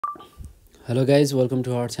Hello guys, welcome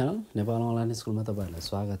to our channel. Nepal online school मा तपाईहरुलाई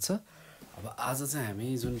स्वागत छ। अब आज चाहिँ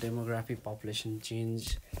हामी जुन demography, population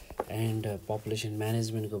change and population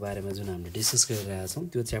management को बारेमा जुन हामीले डिस्कस गरिरहेका छौं,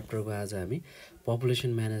 त्यो च्याप्टर को आज हामी पपुलेसन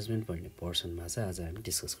म्यानेजमेन्ट भन्ने पोर्सनमा चाहिँ आज हामी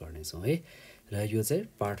डिस्कस गर्ने छौं है। र यो चाहिँ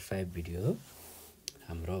पार्ट 5 भिडियो हो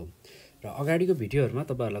हाम्रो। र अगाडिको भिडियोहरुमा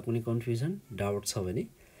तपाईहरुलाई कुनै कन्फ्युजन, डाउट छ भने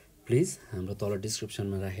प्लिज हाम्रो तल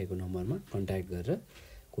डिस्क्रिप्सनमा राखेको नम्बरमा कन्ट्याक्ट गरेर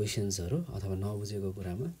क्वेशन्सहरु अथवा नबुझेको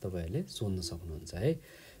कुरामा तपाईहरुले सोध्न सक्नुहुन्छ है।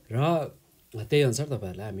 र त्यही अनुसार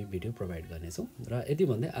तपाईहरुलाई हामी भिडियो प्रोवाइड गर्ने छौं। र यति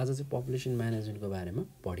भन्दै आज चाहिँ पपुलेसन म्यानेजमेन्टको बारेमा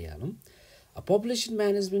पढिहालौं। पपुलेसन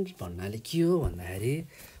म्यानेजमेन्ट भन्नाले के हो भन्दाखेरि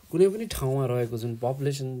कुनै पनि ठाउँमा रहेको जुन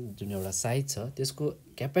पपुलेसन जुन एउटा साइज छ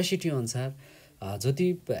त्यसको क्यापेसिटी अनुसार जति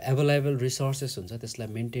अवेलेबल रिसोर्सेस हुन्छ त्यसलाई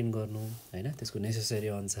मेन्टेन गर्नु हैन, त्यसको नेसेसरी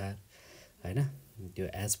अनुसार हैन, त्यो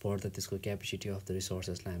एज पर द त्यसको क्यापेसिटी अफ द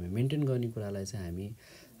रिसोर्सेसलाई हामी मेन्टेन गर्ने कुरालाई चाहिँ हामी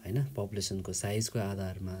हैन पपुलेसनको साइजको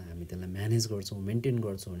आधारमा हामी त्यसलाई म्यानेज गर्छौं, मेन्टेन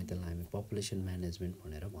गर्छौं अनि त्यसलाई हामी पपुलेसन म्यानेजमेन्ट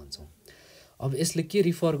भनेर भन्छौं। अब यसले के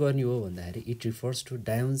रिफर गर्ने हो भन्दाखेरि it refers to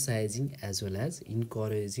down sizing as well as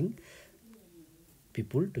encouraging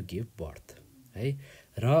people to give birth है।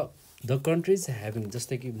 र द कन्ट्रीज ह्याभिङ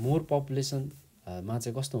जस्तै कि मोर पपुलेसन मा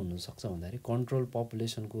चाहिँ कस्तो हुन सक्छ भन्दाखेरि कन्ट्रोल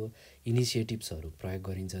पपुलेसनको इनिसिएटिभ्सहरु प्रयोग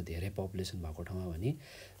गरिन्छ धेरै पपुलेसन भएको ठाउँमा भने।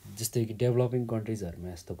 जस्तै कि डेभलपिङ कन्ट्रीजहरुमा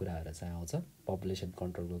यस्तो कुराहरु चाहिँ आउँछ, पपुलेसन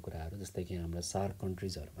कन्ट्रोलको कुराहरु। जस्तै कि हाम्रो सार्क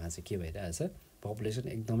कन्ट्रीजहरुमा चाहिँ के भइरहेछ, पपुलेसन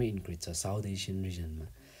एकदमै इन्क्रिज छ साउथ एसियन रिजनमा।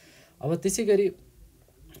 अब त्यसैगरी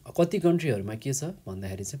कति कन्ट्रीहरुमा के छ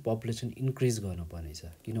भन्दाखेरि चाहिँ पपुलेसन इन्क्रिज गर्नुपर्ने छ,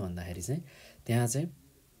 किन भन्दाखेरि चाहिँ त्यहाँ चाहिँ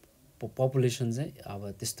पपुलेसन चाहिँ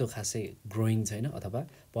अब त्यस्तो खासै ग्रोइङ छैन अथवा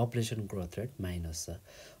पपुलेसन ग्रोथ रेट माइनस छ।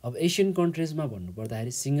 अब एसियन कन्ट्रीजमा भन्नु पर्दाखेरि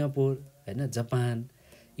सिङ्गापुर हैन, जापान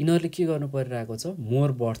यिनीहरुले के गर्नु परिरहेको छ,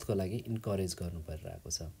 मोर बर्थको लागि इन्करेज गर्नु परिरहेको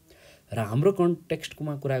छ। र हाम्रो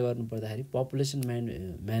कन्टेक्स्टमा कुरा गर्नु पर्दाखेरि पपुलेसन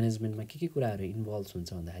म्यानेजमेन्टमा के कुराहरु इन्भल्भ हुन्छ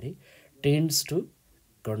भन्दाखेरि टेन्ड्स टु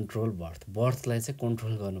कन्ट्रोल बर्थलाई चाहिँ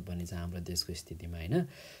कन्ट्रोल गर्नुपर्ने छ हाम्रो देशको स्थितिमा हैन।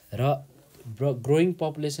 र ग्रोइङ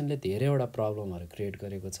पपुलेसनले धेरैवटा प्रब्लमहरु क्रिएट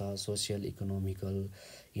गरेको छ, सोशल, इकोनोमिकल,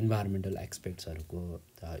 इन्भाइरोमेन्टल एस्पेक्ट्सहरुको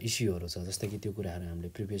इश्युहरु छ। जस्तै कि त्यो कुराहरु हामीले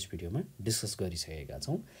प्रिभियस भिडियोमा डिस्कस गरिसकेका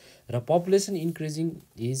छौं। र population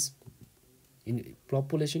is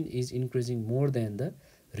increasing more than the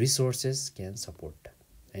resources can support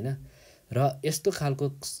हैन। र यस्तो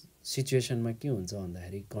खालको सिचुएसनमा के हुन्छ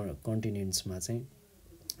भन्दाखेरि कन्टिनेन्ट्समा चाहिँ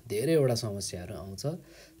धेरैवटा समस्याहरु आउँछ,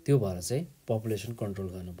 त्यो भएर चाहिँ पपुलेसन कन्ट्रोल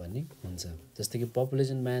गर्नुपर्ने हुन्छ। जस्तै कि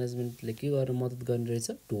पपुलेसन म्यानेजमेन्टले के गर्न मद्दत गर्ने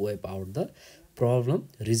रहेछ, to wipe out the problem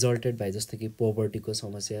resulted by जस्तै कि पोभर्टीको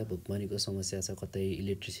समस्या, भुकमरीको समस्या छ, कतै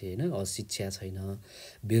इलिट्रेसी हैन, अशिक्षा छैन,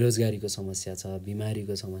 बेरोजगारीको समस्या छ,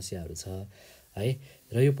 बिमारीको समस्याहरु छ है।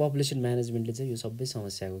 र यो पपुलेसन म्यानेजमेन्टले चाहिँ यो सबै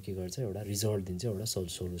समस्याको के गर्छ, एउटा रिजल्ट दिन्छ, एउटा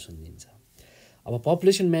सोलुसन दिन्छ। अब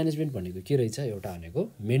पपुलेसन म्यानेजमेन्ट भनेको के रहेछ, एउटा भनेको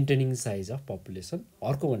मेन्टेनिङ साइज अफ पपुलेसन,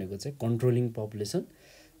 अर्को भनेको चाहिँ कन्ट्रोलिङ पपुलेसन,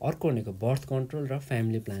 अर्को भनेको बर्थ कन्ट्रोल र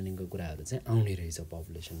फ्यामिली प्लानिङको कुराहरु चाहिँ आउने रहेछ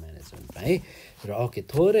पपुलेसन म्यानेजमेन्टमा है। र ओके,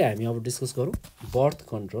 थोरै हामी अब डिस्कस गरौँ birth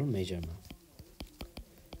control मेजरमा।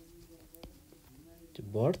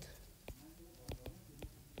 Birth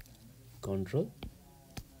control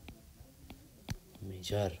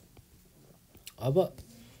major. अब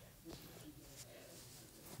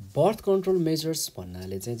बर्थ कन्ट्रोल मेजर्स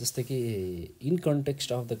भन्नाले चाहिँ जस्तै कि in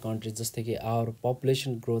context of the country, जस्तै कि आवर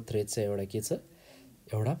पपुलेसन ग्रोथ रेट चाहिँ एउटा के छ,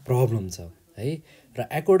 एउटा प्रब्लम छ है। र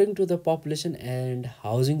according to the population and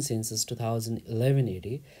housing census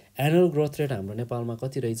 2011-80 annual growth rate हाम्रो नेपालमा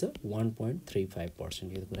कति रहेछ,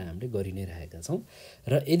 1.35%। यो कुरा हामीले गरि नै रहेका छौं।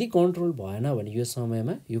 र यदि कन्ट्रोल भएन भने यो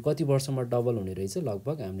समयमा यो कति वर्षमा डबल हुने रहेछ,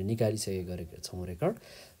 लगभग हामीले निकालिसकेका छौं रेकर्ड,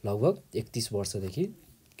 लगभग 31 वर्षदेखि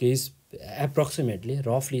केस एप्रोक्सिमेटली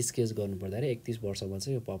रफली स्केच गर्नु पर्दाखेरि 31 वर्षमा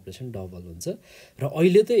चाहिँ यो पपुलेसन डबल हुन्छ। र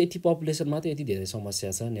अहिले त यति पपुलेसनमा त यति धेरै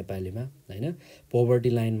समस्या छ नेपालीमा हैन, पोभर्टी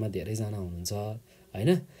लाइनमा धेरै जना हुनुहुन्छ हैन,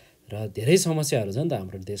 र धेरै समस्याहरु छ नि त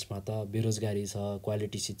हाम्रो देशमा। त बेरोजगारी छ,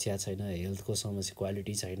 क्वालिटी शिक्षा छैन, हेल्थको समस्या,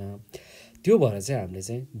 क्वालिटी छैन। त्यो भएर चाहिँ हामीले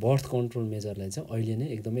चाहिँ बर्थ कन्ट्रोल मेजरलाई चाहिँ अहिले नै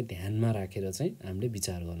एकदमै ध्यानमा राखेर चाहिँ हामीले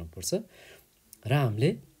विचार गर्नुपर्छ र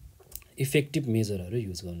हामीले इफेक्टिभ मेजरहरु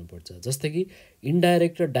युज गर्नुपर्छ। जस्तै कि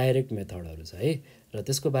इन्डाइरेक्ट र डाइरेक्ट मेथडहरु छ है, र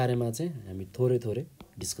त्यसको बारेमा चाहिँ हामी थोरै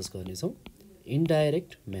डिस्कस गर्ने छौं।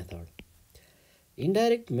 इन्डाइरेक्ट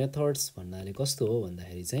मेथड्स भन्नाले कस्तो हो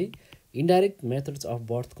भन्दाखेरि चाहिँ indirect methods of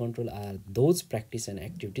birth control are those practice and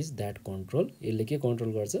activities that control, यसले के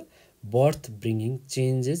कन्ट्रोल गर्छ, birth bringing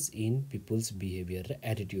changes in people's behaviour र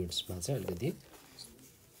एटिट्युड्समा चाहिँ अलिकति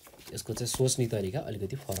यसको चाहिँ सोच्ने तरिका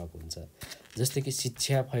अलिकति फरक हुन्छ। जस्तै कि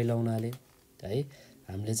शिक्षा फैलाउनाले है,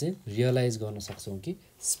 हामीले चाहिँ रियलाइज गर्न सक्छौँ कि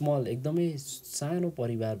स्मल एकदमै सानो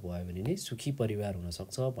परिवार भयो भने नै सुखी परिवार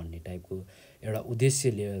हुनसक्छ भन्ने टाइपको एउटा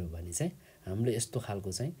उद्देश्य लिएर भने चाहिँ हामीले यस्तो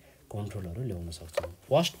खालको चाहिँ कन्ट्रोलहरू ल्याउन सक्छौँ।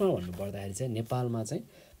 फर्स्टमा भन्नुपर्दाखेरि चाहिँ नेपालमा चाहिँ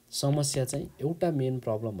समस्या चाहिँ एउटा मेन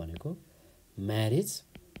प्रब्लम भनेको म्यारेज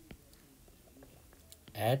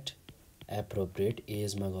एट एप्रोप्रिएट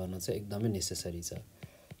एजमा गर्न चाहिँ एकदमै नेसेसरी छ।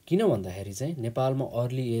 किन भन्दाखेरि चाहिँ नेपालमा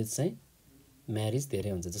अर्ली एज चाहिँ म्यारेज धेरै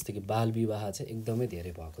हुन्छ, जस्तै कि बाल विवाह चाहिँ एकदमै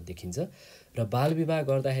धेरै भएको देखिन्छ। र बाल विवाह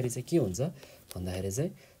गर्दाखेरि चाहिँ के हुन्छ भन्दाखेरि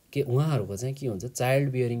चाहिँ के उहाँहरूको चाहिँ के हुन्छ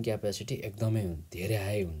चाइल्ड बियरिङ क्यापेसिटी एकदमै धेरै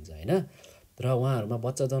हाई हुन्छ हैन। र उहाँहरूमा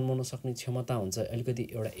बच्चा जन्माउन सक्ने क्षमता हुन्छ। अलिकति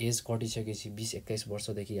एउटा एज कटिसकेपछि 20-21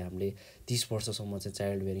 वर्षदेखि हामीले 30 वर्षसम्म चाहिँ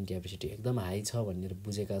चाइल्ड बियरिङ क्यापेसिटी एकदम हाई छ भनेर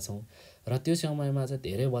बुझेका छौँ। र त्यो समयमा चाहिँ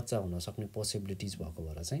धेरै बच्चा हुन सक्ने पोसिबिलिटिज भएको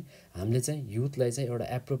भएर चाहिँ हामीले चाहिँ युथलाई चाहिँ एउटा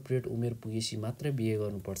एप्रोप्रिएट उमेर पुगेपछि मात्रै बिहे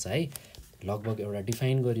गर्नुपर्छ है। लगभग एउटा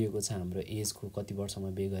डिफाइन गरिएको छ हाम्रो एजको कति वर्षमा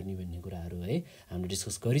बिहे गर्ने भन्ने कुराहरू है हामीले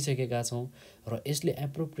डिस्कस गरिसकेका छौँ। र यसले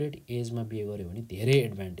एप्रोप्रिएट एजमा बिहे गर्यो भने धेरै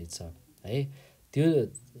एडभान्टेज छ है।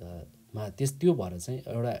 त्यो भएर चाहिँ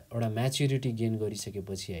एउटा म्याच्युरिटी गेन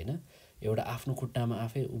गरिसकेपछि होइन एउटा आफ्नो खुट्टामा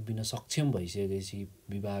आफै उभिन सक्षम भइसकेपछि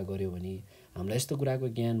विवाह गर्यो भने हामीलाई यस्तो कुराको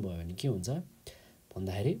ज्ञान भयो भने के हुन्छ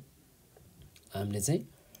भन्दाखेरि हामीले चाहिँ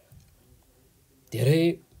धेरै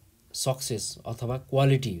सक्सेस अथवा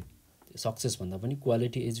क्वालिटी सक्सेस भन्दा पनि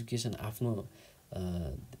क्वालिटी एजुकेसन आफ्नो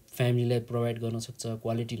फ्यामिलीलाई प्रोभाइड गर्न सक्छ,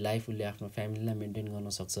 क्वालिटी लाइफ उसले आफ्नो फ्यामिलीलाई मेन्टेन गर्न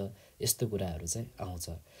सक्छ। यस्तो कुराहरू चाहिँ आउँछ।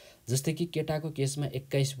 जस्तै कि केटाको केसमा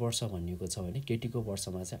 21 वर्ष भनिएको छ भने केटीको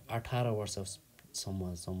वर्षमा चाहिँ 18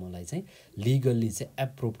 वर्षसम्मलाई चाहिँ लिगल्ली चाहिँ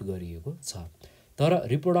एप्रुभड गरिएको छ। तर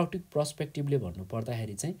रिप्रोडक्टिभ पर्सपेक्टिभले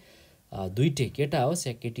भन्नुपर्दाखेरि चाहिँ दुईटै केटा होस्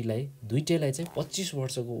या केटीलाई दुईटैलाई चाहिँ 25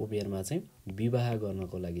 वर्षको उमेरमा चाहिँ विवाह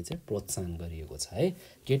गर्नको लागि चाहिँ प्रोत्साहन गरिएको छ है।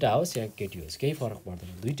 केटा होस् या केटी होस् केही फरक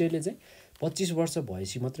पर्दैन, दुईटैले चाहिँ 25 वर्ष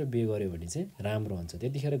भएपछि मात्र बिहे गर्यो भने चाहिँ राम्रो हुन्छ।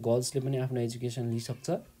 त्यतिखेर गर्ल्सले पनि आफ्नो एजुकेसन लिइसक्छ,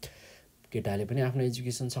 केटाले पनि आफ्नो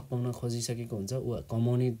एजुकेसन सकाउन खोजिसकेको हुन्छ, ऊ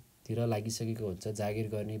कमाउनेतिर लागिसकेको हुन्छ, जागिर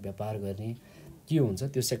गर्ने व्यापार गर्ने के हुन्छ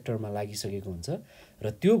त्यो सेक्टरमा लागिसकेको हुन्छ। र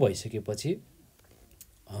त्यो भइसकेपछि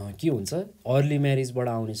के हुन्छ अर्ली म्यारेजबाट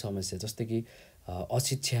आउने समस्या जस्तै कि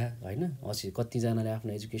अशिक्षा होइन, कतिजनाले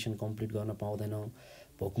आफ्नो एजुकेसन कम्प्लिट गर्न पाउँदैन,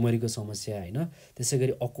 भोकमरीको समस्या होइन। त्यसै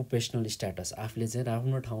गरी अकुपेसनल स्ट्याटस आफूले चाहिँ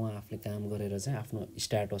आफ्नो ठाउँमा आफूले काम गरेर चाहिँ आफ्नो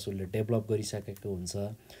स्ट्याटस उसले डेभलप गरिसकेको हुन्छ।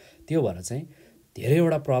 त्यो भएर चाहिँ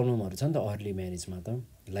धेरैवटा प्रब्लमहरू छ नि त अर्ली म्यारेजमा त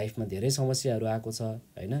लाइफमा धेरै समस्याहरू आएको छ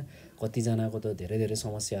होइन। कतिजनाको त धेरै धेरै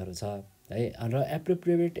समस्याहरू छ है। र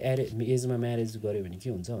एप्रोप्रिएट एजमा म्यारेज गर्यो भने के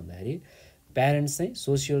हुन्छ भन्दाखेरि प्यारेन्ट्स चाहिँ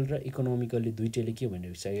सोसियल र इकोनोमिकल्ली दुइटैले के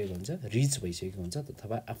भनिसकेको हुन्छ रिच भइसकेको हुन्छ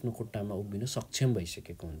अथवा आफ्नो खुट्टामा उभिन सक्षम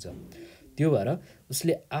भइसकेको हुन्छ। त्यो भएर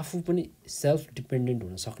उसले आफू पनि सेल्फ डिपेन्डेन्ट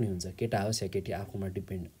हुन सक्ने हुन्छ। केटा होस् या केटी आफूमा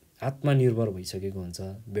आत्मनिर्भर भइसकेको हुन्छ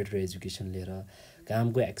बेटर एजुकेसन लिएर,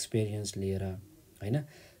 कामको एक्सपिरियन्स लिएर होइन।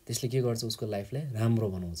 त्यसले के गर्छ उसको लाइफलाई राम्रो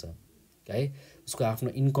बनाउँछ है। उसको आफ्नो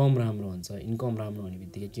इन्कम राम्रो हुन्छ। इन्कम राम्रो हुने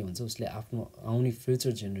बित्तिकै के हुन्छ उसले आफ्नो आउने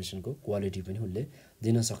फ्युचर जेनेरेसनको क्वालिटी पनि उसले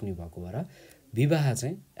दिन सक्ने भएको भएर विवाह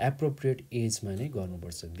चाहिँ एप्रोप्रिएट एजमा नै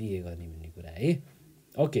गर्नुपर्छ बिहे गर्ने भन्ने कुरा है।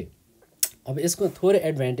 ओके, अब यसको थोरै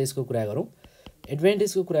एडभान्टेजको कुरा गरौँ।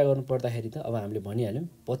 एडभान्टेजको कुरा गर्नु पर्दाखेरि त अब हामीले भनिहाल्यौँ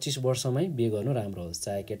 25 वर्षमै बिहे गर्नु राम्रो होस्,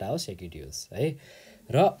 चाहे केटा होस् या केटी होस् है।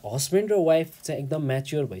 र हस्बेन्ड र वाइफ चाहिँ एकदम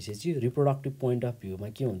म्याच्योर भइसकेपछि रिप्रोडक्टिभ पोइन्ट अफ भ्यूमा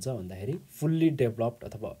के हुन्छ भन्दाखेरि फुल्ली डेभलप्ड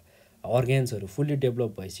अथवा अर्गेन्सहरू फुल्ली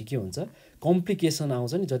डेभलप भएपछि के हुन्छ कम्प्लिकेसन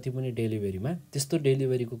आउँछ नि जति पनि डेलिभरीमा, त्यस्तो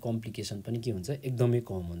डेलिभरीको कम्प्लिकेसन पनि के हुन्छ एकदमै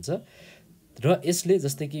कम हुन्छ। र यसले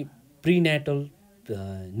जस्तै कि प्रिनेटल,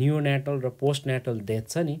 नियोनेटल र पोस्टनेटल डेथ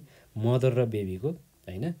छ नि मदर र बेबीको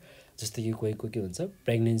होइन। जस्तै कि कोहीको के हुन्छ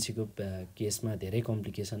प्रेग्नेन्सीको केसमा धेरै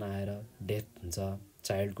कम्प्लिकेसन आएर डेथ हुन्छ,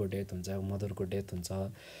 चाइल्डको डेथ हुन्छ, मदरको डेथ हुन्छ।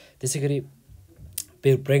 त्यसै गरी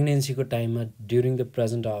प्रेग्नेन्सीको टाइममा during the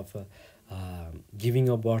present of giving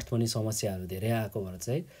a birth पनि समस्याहरू धेरै आएको भएर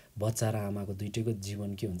चाहिँ बच्चा र आमाको दुइटैको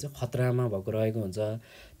जीवन के हुन्छ खतरामा भएको रहेको हुन्छ।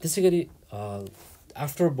 त्यसै गरी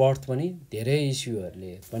आफ्टर बर्थ पनि धेरै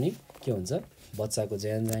इस्युहरूले पनि के हुन्छ बच्चाको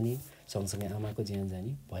ज्यान जाने सँगसँगै आमाको ज्यान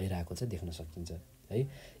जाने भइरहेको चाहिँ देख्न सकिन्छ है।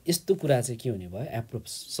 यस्तो कुरा चाहिँ के हुने भयो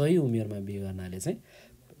सही उमेरमा बिहे गर्नाले चाहिँ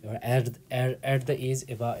एट द एज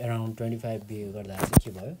अराउन्ड 25 बिहे गर्दा चाहिँ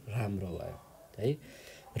के भयो राम्रो भयो है।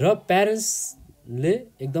 र प्यारेन्ट्सले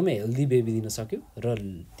एकदमै हेल्दी बेबी दिन सक्यो र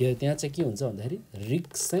त्यहाँ चाहिँ के हुन्छ भन्दाखेरि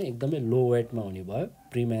रिस्क चाहिँ एकदमै लो वेटमा हुने भयो।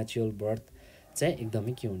 प्रिम्याच्योर बर्थ चाहिँ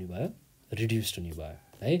एकदमै के हुने भयो रिड्युस्ड हुने भयो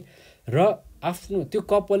है। र आफ्नो त्यो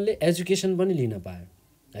कपलले एजुकेसन पनि लिन पायो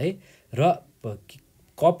है। र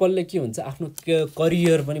कपलले के हुन्छ आफ्नो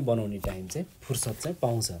करियर पनि बनाउने टाइम चाहिँ फुर्सद चाहिँ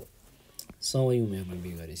पाउँछ सँगै उमेरमा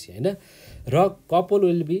बिहे गरेपछि हैन र couple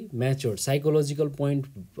will be matured psychological point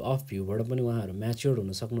of भ्यूबाट पनि उहाँहरू म्याच्योर्ड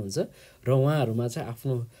हुन सक्नुहुन्छ र उहाँहरूमा चाहिँ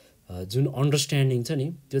आफ्नो जुन अन्डरस्ट्यान्डिङ छ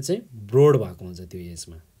नि त्यो चाहिँ ब्रोड भएको हुन्छ त्यो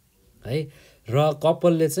एजमा है र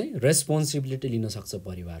कपलले चाहिँ रेस्पोन्सिबिलिटी लिन सक्छ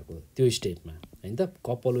परिवारको त्यो स्टेटमा हैन त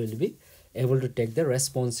couple will be able to take the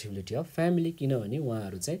responsibility of family किनभने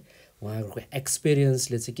उहाँहरू चाहिँ उहाँहरूको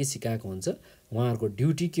एक्सपिरियन्सले चाहिँ के सिकाएको हुन्छ उहाँहरूको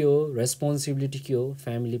ड्युटी के हो रेस्पोन्सिबिलिटी के हो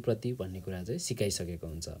फ्यामिलीप्रति भन्ने कुरा चाहिँ सिकाइसकेको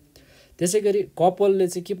हुन्छ त्यसै गरी कपलले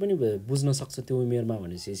चाहिँ के पनि बुझ्न सक्छ त्यो उमेरमा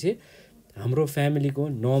भनेपछि हाम्रो फ्यामिलीको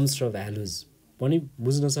नर्म्स र भ्यालुज पनि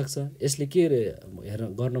बुझ्न सक्छ यसले के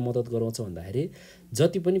गर्न मद्दत गराउँछ भन्दाखेरि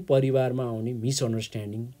जति पनि परिवारमा आउने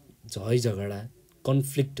मिसअन्डरस्ट्यान्डिङ झै झगडा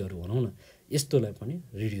कन्फ्लिक्टहरू भनौँ न यस्तोलाई पनि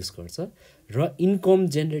रिड्युस गर्छ र इन्कम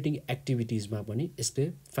जेनेरेटिङ एक्टिभिटिजमा पनि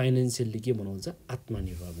यसले फाइनेन्सियल्ली के बनाउँछ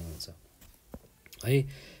आत्मनिर्भर बनाउँछ है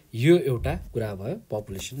यो एउटा कुरा भयो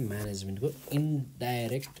पपुलेसन म्यानेजमेन्टको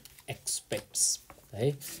इन्डाइरेक्ट एक्सपेक्ट्स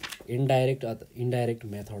है इन्डाइरेक्ट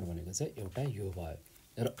मेथड भनेको चाहिँ एउटा यो भयो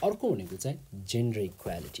र अर्को भनेको चाहिँ जेन्डर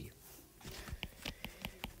इक्वालिटी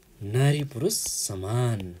नारी पुरुष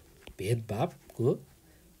समान भेदभाव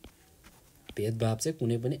चाहिँ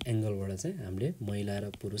कुनै पनि एङ्गलबाट चाहिँ हामीले महिला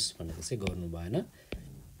र पुरुष भनेको चाहिँ गर्नु भएन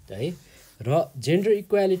है र जेन्डर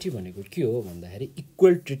इक्वालिटी भनेको के हो भन्दाखेरि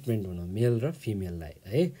इक्वल ट्रिटमेन्ट हुनु मेल र फिमेललाई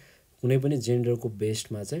है कुनै पनि जेन्डरको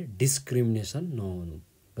बेस्डमा चाहिँ डिस्क्रिमिनेसन नहुनु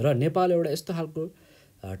र नेपाल एउटा यस्तो खालको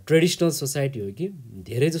ट्रेडिसनल सोसाइटी हो कि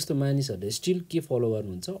धेरै जस्तो मानिसहरूले स्टिल के फलो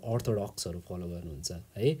गर्नुहुन्छ अर्थोडक्सहरू फलो गर्नुहुन्छ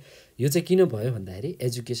है यो चाहिँ किन भयो भन्दाखेरि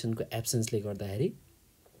एजुकेसनको एब्सेन्सले गर्दाखेरि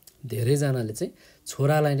धेरैजनाले चाहिँ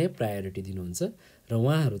छोरालाई नै प्रायोरिटी दिनुहुन्छ र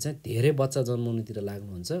उहाँहरू चाहिँ धेरै बच्चा जन्माउनुतिर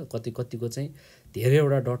लाग्नुहुन्छ कतिको चाहिँ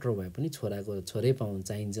धेरैवटा डटर भए पनि छोरै पाउनु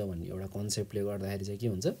चाहिन्छ भन्ने एउटा कन्सेप्टले गर्दाखेरि चाहिँ के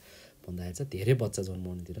हुन्छ भन्दाखेरि चाहिँ धेरै बच्चा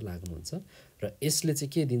जन्माउनुतिर लाग्नुहुन्छ र यसले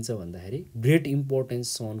चाहिँ के दिन्छ भन्दाखेरि ग्रेट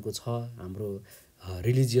इम्पोर्टेन्स सनको छ हाम्रो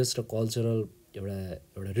रिलिजियस र कल्चरल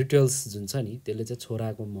एउटा रिचुअल्स जुन छ नि त्यसले चाहिँ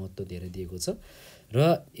छोराको महत्त्व धेरै दिएको छ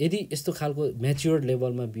र यदि यस्तो खालको म्याच्योर्ड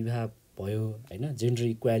लेभलमा विवाह भयो हैन जेन्डर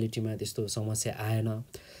इक्वालिटीमा त्यस्तो समस्या आएन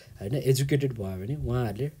हैन एजुकेटेड भयो भने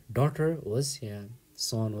उहाँहरूले डटर होस् या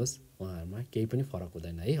सन होस् उहाँहरूमा केही पनि फरक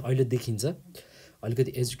हुँदैन है अहिले देखिन्छ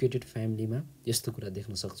अलिकति एजुकेटेड फ्यामिलीमा यस्तो कुरा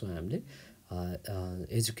देख्न सक्छौँ हामीले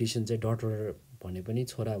एजुकेसन चाहिँ डटर भने पनि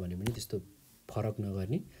छोरा भने पनि त्यस्तो फरक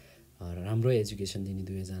नगर्ने राम्रो एजुकेसन दिने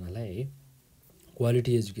दुवैजनालाई है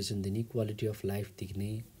क्वालिटी एजुकेसन दिने क्वालिटी अफ लाइफ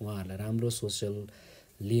दिने उहाँहरूलाई राम्रो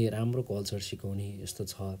सोसियलले राम्रो कल्चर सिकाउने यस्तो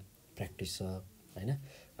छ प्र्याक्टिस छ हैन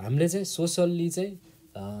हामीले चाहिँ सोसल्ली चाहिँ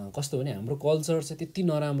कस्तो भने हाम्रो कल्चर चाहिँ त्यति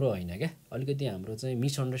नराम्रो होइन क्या अलिकति हाम्रो चाहिँ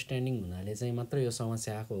मिसअन्डरस्ट्यान्डिङ हुनाले चाहिँ मात्र यो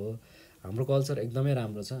समस्या आएको हो हाम्रो कल्चर एकदमै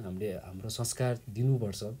राम्रो छ हामीले हाम्रो संस्कार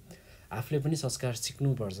दिनुपर्छ आफूले पनि संस्कार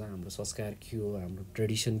सिक्नुपर्छ हाम्रो संस्कार के हो हाम्रो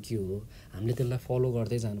ट्रेडिसन के हो हामीले त्यसलाई फलो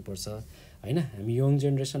गर्दै जानुपर्छ हैन हामी यङ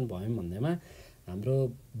जेनेरेसन भयौँ भन्दैमा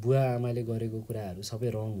हाम्रो बुवा आमाले गरेको कुराहरू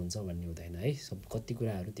सबै रङ हुन्छ भन्ने हुँदैन है सब कति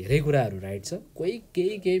कुराहरू धेरै कुराहरू राइट छ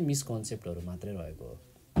केही मिसकन्सेप्टहरू मात्रै रहेको हो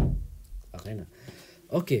हैन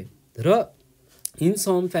ओके र in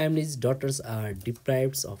some families daughters are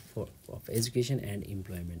डिप्राइभ्ड of education and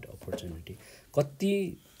employment opportunity कति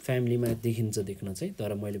फ्यामिलीमा देख्न चाहिँ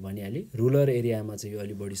तर मैले भनिहालेँ रुरल एरियामा चाहिँ यो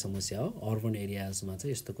अलि बढी समस्या हो अर्बन एरियाजमा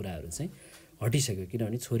चाहिँ यस्तो कुराहरू चाहिँ हटिसक्यो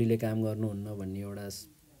किनभने छोरीले काम गर्नुहुन्न भन्ने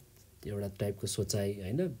एउटा टाइपको सोचाइ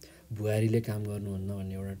हैन बुहारीले काम गर्नुहुन्न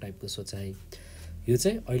भन्ने एउटा टाइपको सोचाइ यो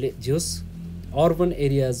चाहिँ अहिले जोस अर्बन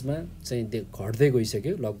एरियाजमा चाहिँ घट्दै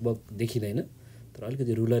गइसक्यो लगभग देखिँदैन तर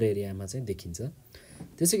अलिकति रुरल एरियामा चाहिँ देखिन्छ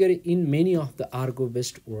त्यसै गरी in many of the Ergo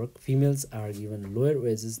based work females are given lower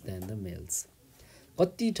wages then the males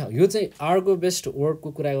कति ठाउँ यो चाहिँ आर्गो बेस्ड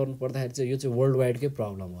वर्कको कुरा गर्नु पर्दाखेरि चाहिँ यो चाहिँ वर्ल्ड वाइडकै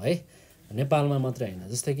प्रब्लम हो है नेपालमा मात्रै होइन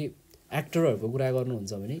जस्तै कि एक्टरहरूको कुरा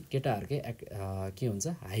गर्नुहुन्छ भने केटाहरूकै के हुन्छ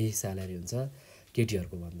हाई स्यालेरी हुन्छ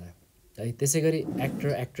केटीहरूको भन्दा है त्यसै गरी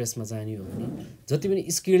एक्टर एक्ट्रेसमा जाने हो भने जति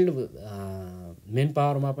पनि स्किल्ड मेन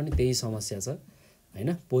पावरमा पनि त्यही समस्या छ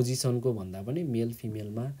हैन पोजिसनको भन्दा पनि मेल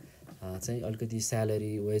फिमेलमा चाहिँ अलिकति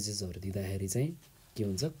स्यालेरी वेजेसहरू दिँदाखेरि चाहिँ के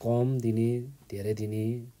हुन्छ कम दिने धेरै दिने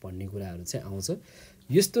भन्ने कुराहरू चाहिँ आउँछ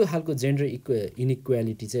यस्तो खालको जेन्डर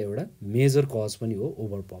इनइक्वालिटी चाहिँ एउटा मेजर कज पनि हो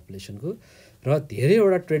ओभर पपुलेसनको र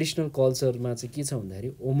धेरैवटा ट्रेडिसनल कल्चरमा चाहिँ के छ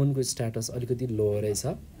भन्दाखेरि वुमनको स्ट्याटस अलिकति लोवरै छ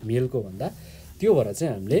मेलको भन्दा त्यो भएर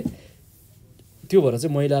चाहिँ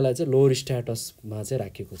महिलालाई चाहिँ लोवर स्ट्याटसमा चाहिँ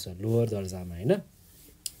राखेको छ लोवर दर्जामा हैन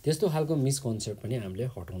त्यस्तो खालको मिसकन्सेप्ट पनि हामीले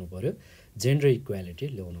हटाउनु पर्यो जेन्डर इक्वालिटी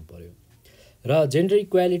ल्याउनु पर्यो र gender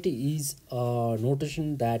equality is a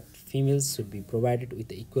notation that females should be provided with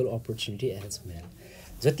the equal opportunity as male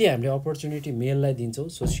जति हामीले अपर्च्युनिटी मेललाई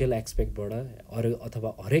दिन्छौँ सोसियल एक्सपेक्टबाट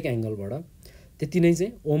अथवा हरेक एङ्गलबाट त्यति नै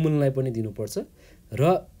चाहिँ वुमनलाई पनि दिनुपर्छ र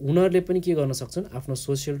उनीहरूले पनि के गर्न सक्छन् आफ्नो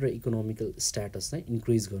सोसियल र इकोनोमिकल स्ट्याटस चाहिँ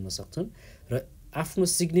इन्क्रिज गर्न सक्छन् र आफ्नो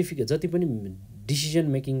सिग्निफिकेन्ट जति पनि डिसिजन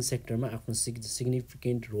मेकिङ सेक्टरमा आफ्नो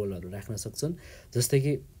सिग्निफिकेन्ट रोलहरू राख्न सक्छन् जस्तै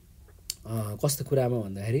कि कस्तो कुरामा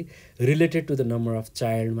भन्दाखेरि related to the number of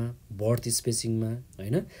चाइल्डमा birth स्पेसिङमा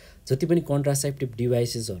हैन जति पनि कन्ट्रासेप्टिभ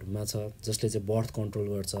डिभाइसेसहरुमा छ जसले चाहिँ बर्थ कन्ट्रोल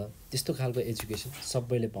गर्छ त्यस्तो खालको एजुकेसन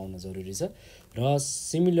सबैले पाउन जरुरी छ र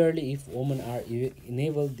similarly if woman are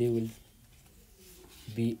enabled they will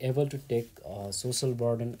be able to take social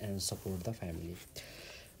burden and support the family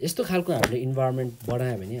यस्तो खालको हामीले इन्भाइरोमेन्ट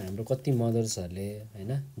बनायो भने हाम्रो कति मदर्सहरुले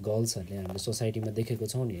हैन गर्ल्सहरुले हाम्रो सोसाइटीमा देखेको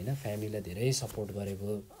छौं नि हैन फ्यामिलीलाई धेरै सपोर्ट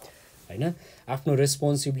गरेको हैन आफ्नो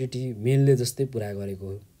रेस्पोन्सिबिलिटी मेलले जस्तै पुरा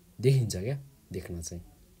गरेको देखिन्छ क्या देख्न चाहिँ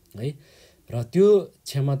है र त्यो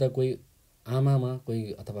क्षमता कोही आमामा कोही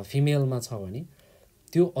अथवा फिमेलमा छ भने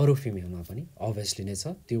त्यो अरु फिमेलमा पनि अभियसली नै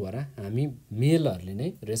छ त्यो भएर हामी मेलहरुले नै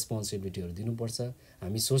रेस्पोन्सिबिलिटीहरु दिनुपर्छ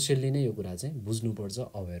हामी सोशली नै यो कुरा चाहिँ बुझ्नुपर्छ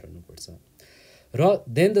अवेयर हुनुपर्छ र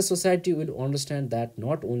then the society will understand that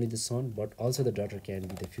not only the son but also the daughter can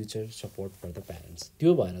be the future support for the parents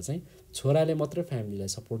त्यो भएर चाहिँ छोराले मात्र फ्यामिलीलाई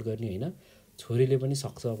सपोर्ट गर्ने हैन छोरीले पनि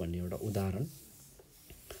सक्छ भन्ने एउटा उदाहरण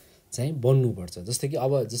चाहिँ बन्नुपर्छ जस्तै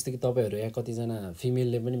कि तपाईहरु यहाँ कति जना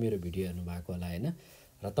फिमेलले पनि मेरो भिडियो हेर्नु भएको होला हैन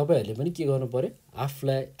र तपाईहरुले पनि के गर्नु पर्यो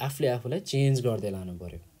आफूलाई चेन्ज गर्दै लानु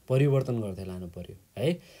पर्यो परिवर्तन गर्दै लानु पर्यो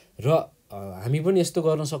है र हामी पनि यस्तो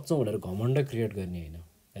गर्न सक्छौं भनेर घमण्ड क्रिएट गर्ने हैन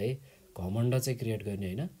है घमण्ड चाहिँ क्रिएट गर्ने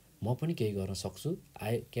हैन म पनि केही गर्न सक्छु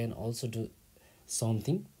I can also do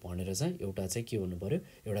something भनेर चाहिँ एउटा चाहिँ के हुनु पर्यो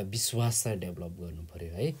एउटा विश्वास चाहिँ डेभलप गर्नु पर्यो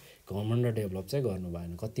है घमण्ड डेभलप चाहिँ गर्नु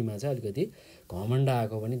भएन कतिमा चाहिँ अलिकति घमण्ड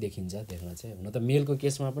आएको पनि देखिन्छ देख्न चाहिँ हुन त मेलको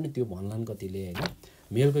केसमा पनि त्यो भन्लान् कतिले हैन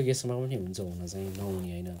मेलको केसमा पनि हुन्छ हुन चाहिँ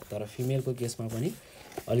नहुने हैन तर फिमेलको केसमा पनि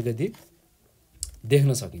अलिकति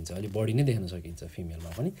देख्न सकिन्छ अलि बढी नै देख्न सकिन्छ फिमेलमा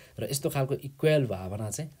पनि र यस्तो खालको इक्वल भावना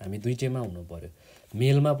चाहिँ हामी दुईटैमा हुनु पर्यो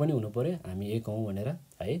मेलमा पनि हुनु पर्यो हामी एक हौं भनेर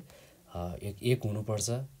है एक हुनुपर्छ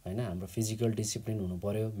हैन हाम्रो फिजिकल डिसिप्लिन हुनु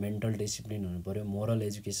पर्यो मेन्टल डिसिप्लिन हुनु पर्यो मोरल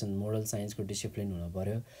एजुकेसन मोरल साइन्सको डिसिप्लिन हुनु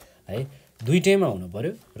पर्यो है दुईटैमा हुनु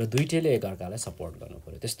पर्यो र दुईटैले एकअर्कालाई सपोर्ट गर्नु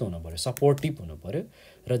पर्यो त्यस्तो हुनु पर्यो सपोर्टिभ हुनु पर्यो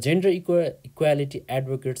र gender equality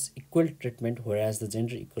advocates equal treatment whereas the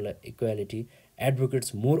gender equality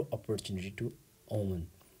advocates more opportunity to woman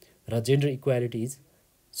र जेन्डर इक्वालिटी इज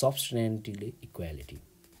सब्स्टेन्टिभली इक्वालिटी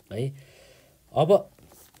है अब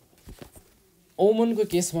वुमनको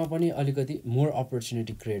केसमा पनि अलिकति मोर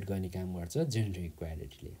अपर्च्युनिटी क्रिएट गर्ने काम गर्छ जेन्डर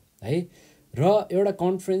इक्वालिटीले है र एउटा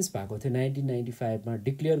कन्फरेन्स भएको थियो 1995 मा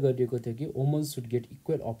डिक्लेयर गरिएको थियो कि woman should get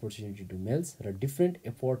equal opportunity to males र डिफरेन्ट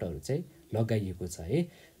एफोर्टहरु चाहिँ लगाइएको छ है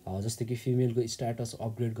जस्तै कि फिमेलको स्ट्याटस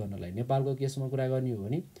अपग्रेड गर्नलाई नेपालको केसमा कुरा गर्ने हो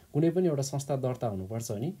भने कुनै पनि एउटा संस्था दर्ता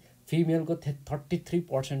हुनुपर्छ भने फिमेलको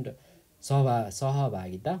 33%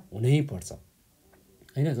 सहभागिता हुनै पर्छ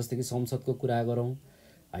हैन जस्तै कि संसदको कुरा गरौँ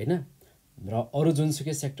हैन र अरु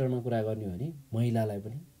जुनसुकै सेक्टरमा कुरा गर्ने हो भने महिलालाई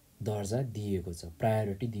पनि दर्जा दिएको छ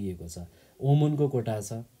प्रायोरिटी दिएको छ वुमनको कोटा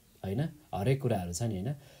छ हैन हरेक कुराहरु छ नि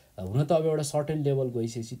हैन हुन त अब एउटा सर्टेन लेभल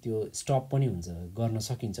गइसकेपछि त्यो स्टप पनि हुन्छ गर्न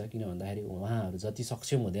सकिन्छ किन भन्दाखेरि उहाँहरु जति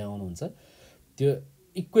सक्षम हुँदै आउनुहुन्छ त्यो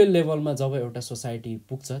इक्वल लेभलमा जब एउटा सोसाइटी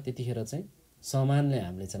पुग्छ त्यतिखेर चाहिँ समानले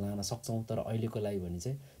हामीले चाहिँ लान सक्छौं तर अहिलेको लागि भने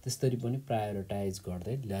चाहिँ त्यसरी पनि प्रायोरिटाइज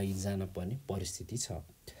गर्दै लैजान पर्ने परिस्थिति छ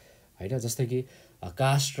हैन जस्तै कि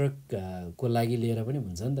कास्ट को लागि लिएर पनि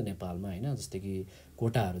हुन्छ नि त नेपालमा हैन जस्तै कि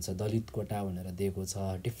कोटाहरु छ दलित कोटा भनेर दिएको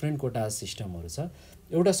छ डिफरेन्ट कोटा सिस्टमहरु छ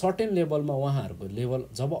एउटा सर्टेन लेभलमा उहाँहरुको लेभल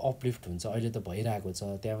जब अपलिफ्ट हुन्छ अहिले त भइरहेको छ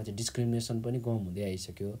त्यहाँ चाहिँ डिस्क्रिमिनेसन पनि कम हुँदै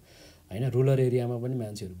आइसक्यो हैन रुरल एरियामा पनि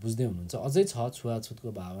मान्छेहरु बुझ्दै हुनुहुन्छ अझै छ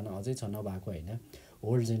छुवाछुतको भावना अझै छ नभएको हैन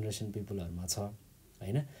ओल्ड जेनेरेसन पिपलहरुमा छ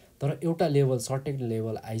हैन तर एउटा लेभल सर्टेन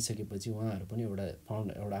लेभल आइसकेपछि उहाँहरु पनि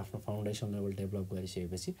एउटा आफ्नो फाउन्डेसन लेभल डेभलप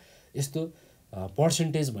गरिसकेपछि यस्तो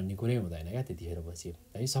पर्सेन्टेज भन्ने कुरै हुँदैन क्या त्यतिखेर पछि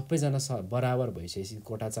है सबैजना बराबर भइसकेपछि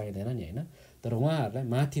कोटा चाहिदैन नि हैन तर उहाँहरुलाई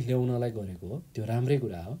माथि ल्याउनलाई गरेको हो त्यो राम्रै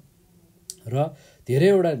कुरा हो र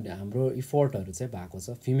धेरैवटा हाम्रो इफोर्टहरु चाहिँ भएको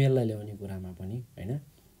छ फिमेललाई ल्याउने कुरामा पनि हैन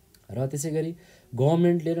र त्यसैगरी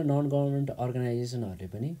गभर्नमेन्टले र नन गभर्नमेन्ट अर्गनाइजेसनहरुले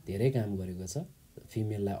पनि धेरै काम गरेको छ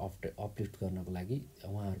फिमेललाई अपलिफ्ट गर्नको लागि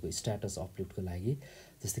उहाँहरुको स्ट्याटस अपलिफ्टको लागि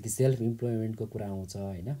जस्तै कि सेल्फ इम्प्लोयमेन्टको कुरा आउँछ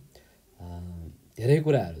हैन धेरै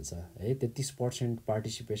कुराहरु छ है 33%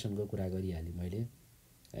 पार्टिसिपेसनको कुरा गरिहालेँ मैले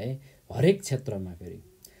है हरेक क्षेत्रमा फेरि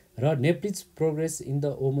र Nepal's progress in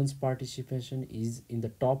the women's participation is in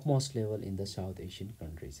the topmost level in the South Asian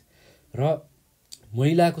countries र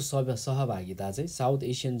महिलाको सहभागिता चाहिँ साउथ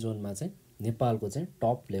एसियन जोनमा चाहिँ नेपालको चाहिँ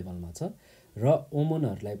टप लेभलमा छ र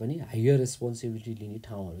वुमनहरुलाई पनि हायर रेस्पोन्सिबिलिटी लिने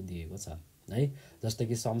ठाउँहरु दिएको छ है। जस्तै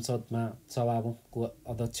कि संसदमा सभामुखको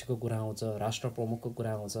अध्यक्षको कुरा आउँछ, राष्ट्र प्रमुखको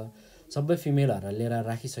कुरा आउँछ, सबै फिमेलहरूलाई लिएर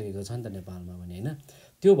राखिसकेको छ नि त नेपालमा पनि होइन।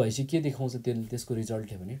 त्यो भएपछि के देखाउँछ त्यसको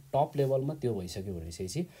रिजल्टले भने टप लेभलमा त्यो भइसक्यो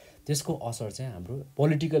भनेपछि त्यसको असर चाहिँ हाम्रो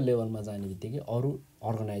पोलिटिकल लेभलमा जाने बित्तिकै अरू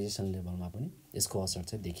अर्गनाइजेसन लेभलमा पनि यसको असर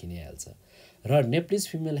चाहिँ देखि नै हाल्छ। र Nepalese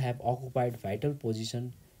female have occupied vital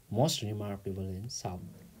position most remarkable in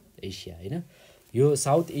south Asia होइन। यो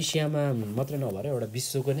साउथ एसियामा मात्रै नभएर एउटा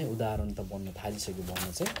विश्वको नै उदाहरण त बन्न थालिसक्यो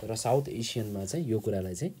भन्न चाहिँ, र साउथ एसियनमा चाहिँ यो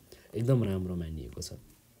कुरालाई चाहिँ एकदम राम्रो मानिएको छ।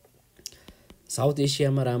 साउथ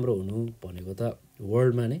एसियामा राम्रो हुनु भनेको त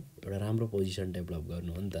वर्ल्डमा नै एउटा राम्रो पोजिसन डेभलप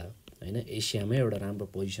गर्नु हो नि त होइन। एसियामै एउटा राम्रो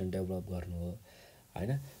पोजिसन डेभलप गर्नु हो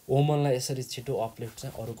होइन। वुमनलाई यसरी छिटो अपलिफ्ट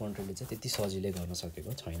चाहिँ अरू कन्ट्रीले चाहिँ त्यति सजिलै गर्न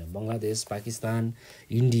सकेको छैन। बङ्गलादेश, पाकिस्तान,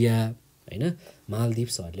 इन्डिया होइन,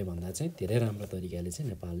 मालदिप्सहरूले भन्दा चाहिँ धेरै राम्रो तरिकाले चाहिँ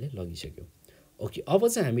नेपालले लगिसक्यो। ओके, अब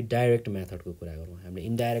चाहिँ हामी डाइरेक्ट मेथडको कुरा गरौँ। हामीले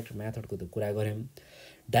इन्डाइरेक्ट मेथडको त कुरा गऱ्यौँ।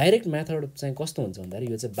 डाइरेक्ट मेथड चाहिँ कस्तो हुन्छ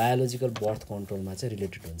भन्दाखेरि यो चाहिँ बायोलोजिकल बर्थ कन्ट्रोलमा चाहिँ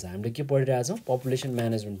रिलेटेड हुन्छ। हामीले के पढिरहेछौँ? पपुलेसन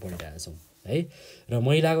म्यानेजमेन्ट पढिरहेछौँ है। र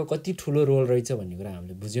महिलाको कति ठुलो रोल रहेछ भन्ने कुरा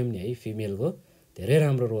हामीले बुझ्यौँ नि है। फिमेलको धेरै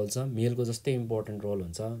राम्रो रोल छ, मेलको जस्तै इम्पोर्टेन्ट रोल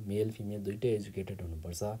हुन्छ। मेल फिमेल दुइटै एजुकेटेड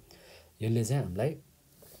हुनुपर्छ। यसले चाहिँ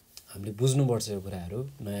हामीले बुझ्नुपर्छ यो कुराहरू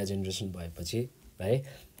नयाँ जेनेरेसन भएपछि है।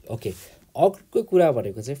 ओके, अर्को कुरा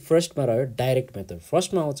भनेको चाहिँ फर्स्टमा रह्यो डाइरेक्ट मेथड।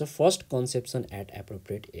 फर्स्टमा आउँछ first conception at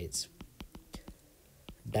appropriate as.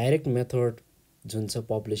 Direct method जुन छ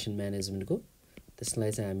पपुलेसन म्यानेजमेन्टको,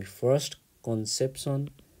 त्यसलाई चाहिँ हामी first conception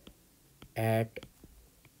at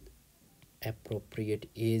appropriate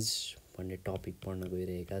as भन्ने टपिक पढ्न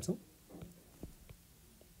गइरहेका छौँ।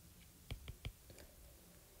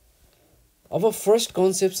 अब फर्स्ट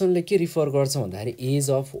कन्सेप्सनले के रिफर गर्छ भन्दाखेरि age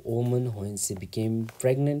of woman when C became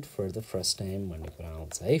pregnant for the first time भन्ने कुरा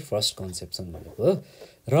आउँछ है। फर्स्ट कन्सेप्सन भनेको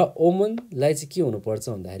र वुमनलाई चाहिँ के हुनुपर्छ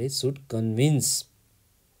भन्दाखेरि सुड कन्भिन्स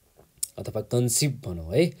अथवा कन्सिभ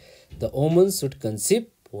भनौँ है। The woman should conceive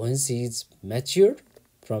when C is matured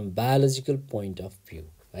from biological point of view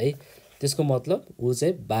है। त्यसको मतलब ऊ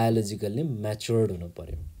चाहिँ बायोलोजिकल्ली म्याच्योर्ड हुनु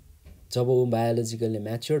पर्यो। जब ऊ बायोलोजिकल्ली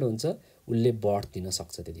म्याच्योर्ड हुन्छ उसले बर्थ दिन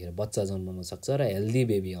सक्छ, त्यतिखेर बच्चा जन्माउन सक्छ र हेल्दी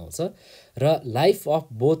बेबी आउँछ र लाइफ अफ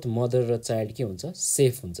बोथ मदर र चाइल्ड के हुन्छ?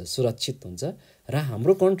 सेफ हुन्छ, सुरक्षित हुन्छ। र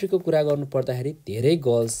हाम्रो कन्ट्रीको कुरा गर्नु पर्दाखेरि धेरै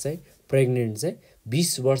गर्ल्स चाहिँ प्रेग्नेन्ट चाहिँ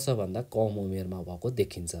 20 वर्षभन्दा कम उमेरमा भएको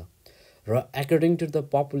देखिन्छ। र according to the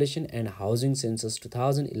population and housing census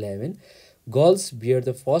 2011 girls bear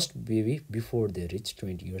the first baby before they rich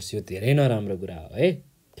 20 years. यो धेरै नराम्रो कुरा हो है।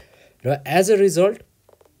 र एज अ रिजल्ट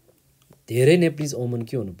धेरै नेप्लिज वुमन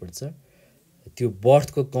के हुनुपर्छ? त्यो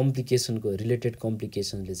बर्थको कम्प्लिकेसनको रिलेटेड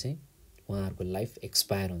कम्प्लिकेसनले चाहिँ उहाँहरूको लाइफ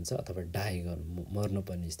एक्सपायर हुन्छ अथवा डाई गर्नु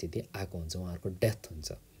मर्नुपर्ने स्थिति आएको हुन्छ, उहाँहरूको डेथ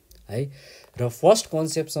हुन्छ है। र फर्स्ट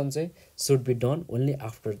कन्सेप्सन चाहिँ should be done only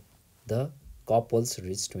after the couples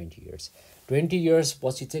rich 20 years. 20 years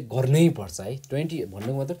पछि चाहिँ गर्नै पर्छ है। 20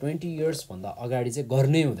 भन्नुको मतलब 20 इयर्सभन्दा अगाडि चाहिँ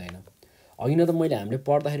गर्नै हुँदैन। अघि न त हामीले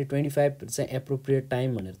पढ्दाखेरि 25 चाहिँ एप्रोप्रिएट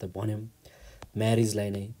टाइम भनेर त भन्यौँ म्यारिजलाई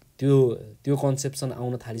नै। त्यो कन्सेप्सन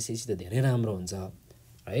आउन थालिसकेपछि त धेरै राम्रो हुन्छ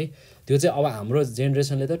है। त्यो चाहिँ अब हाम्रो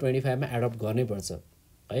जेनेरेसनले त 25 मा एडप्ट गर्नै पर्छ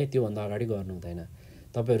है। त्योभन्दा अगाडि गर्नु हुँदैन।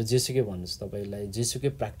 तपाईँहरू जेसुकै भन्नुहोस्, तपाईँलाई जेसुकै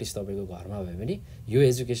प्र्याक्टिस तपाईँको घरमा भयो भने यो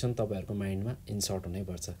एजुकेसन तपाईँहरूको माइन्डमा इन्सर्ट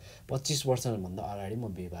हुनैपर्छ। 25 वर्षभन्दा अगाडि म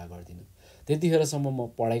विवाह गर्दिनँ, त्यतिखेरसम्म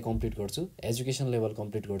म पढाइ कम्प्लिट गर्छु, एजुकेसन लेभल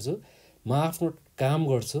कम्प्लिट गर्छु, म आफ्नो काम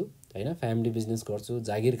गर्छु होइन, फ्यामिली बिजनेस गर्छु,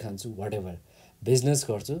 जागिर खान्छु, वाट एभर बिजनेस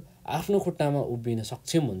गर्छु, आफ्नो खुट्टामा उभिन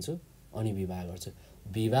सक्षम हुन्छु, अनि विवाह गर्छु।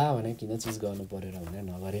 विवाह भने किन चिज गर्नु परेर भने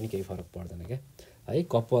नगरे नि केही फरक पर्दैन क्या है।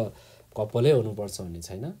 कपालै हुनुपर्छ भन्ने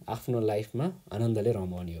छैन। आफ्नो लाइफमा आनन्दले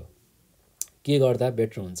रमाउने हो, के गर्दा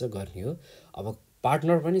बेटर हुन्छ गर्ने हो। अब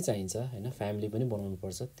पार्टनर पनि चाहिन्छ होइन, फ्यामिली पनि बनाउनु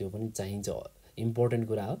पर्छ, त्यो पनि चाहिन्छ, इम्पोर्टेन्ट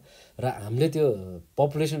कुरा हो। र हामीले त्यो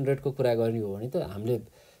पपुलेसन रेटको कुरा गर्ने हो भने त हामीले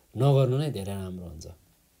नगर्नु नै धेरै राम्रो हुन्छ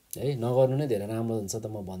है। नगर्नु नै धेरै राम्रो हुन्छ त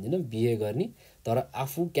म भन्दिनँ, बिहे गर्ने, तर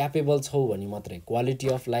आफू क्यापेबल छौ भने मात्रै, क्वालिटी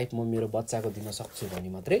अफ लाइफ म मेरो बच्चाको दिन सक्छु भने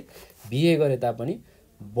मात्रै बिहे गरे तापनि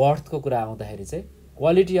बर्थको कुरा आउँदाखेरि चाहिँ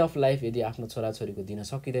क्वालिटी अफ लाइफ यदि आफ्नो छोराछोरीको दिन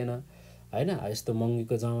सकिँदैन होइन, यस्तो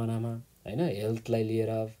महँगीको जमानामा होइन, हेल्थलाई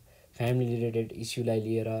लिएर, फ्यामिली रिलेटेड इस्युलाई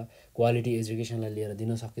लिएर, क्वालिटी एजुकेसनलाई लिएर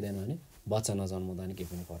दिन सकिँदैन भने बच्चा नजन्माउँदा नि केही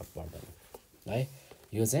पनि फरक पर्दैन है।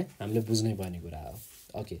 यो चाहिँ हामीले बुझ्नै पर्ने कुरा हो।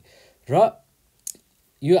 ओके, र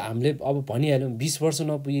यो हामीले अब भनिहाल्यौँ 20 वर्ष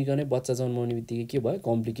नपुगिकनै बच्चा जन्माउने बित्तिकै के भयो?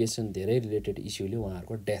 कम्प्लिकेसन धेरै रिलेटेड इस्युले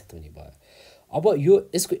उहाँहरूको डेथ हुने भयो। अब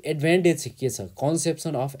यसको एडभान्टेज चाहिँ के छ?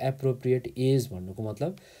 कन्सेप्सन अफ एप्रोप्रिएट एज भन्नुको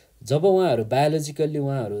मतलब जब उहाँहरू बायोलोजिकल्ली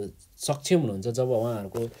उहाँहरू सक्षम हुनुहुन्छ, जब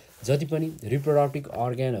उहाँहरूको जति पनि रिप्रोडक्टिभ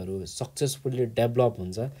अर्ग्यानहरू सक्सेसफुल्ली डेभलप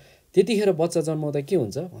हुन्छ, त्यतिखेर बच्चा जन्माउँदा के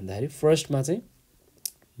हुन्छ भन्दाखेरि फर्स्टमा चाहिँ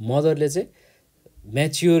मदरले चाहिँ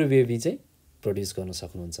म्याच्योर बेबी चाहिँ प्रड्युस गर्न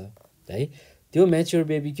सक्नुहुन्छ है। त्यो म्याच्योर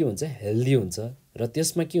बेबी के हुन्छ हेल्दी हुन्छ र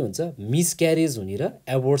त्यसमा के हुन्छ मिसक्यारेज हुने र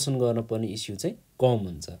एबोर्सन गर्न पर्ने इस्यु चाहिँ कम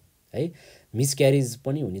हुन्छ है। मिसक्यारेज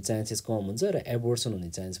पनि हुने चान्सेस कम हुन्छ र एबोर्सन हुने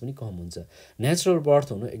चान्स पनि कम हुन्छ। नेचुरल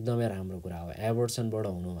बर्थ हुनु एकदमै राम्रो कुरा हो। एबोर्सनबाट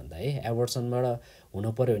हुनु भन्दा है एबोर्सनबाट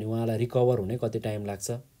हुन पर्यो भने उहाँलाई रिकभर हुने कति टाइम लाग्छ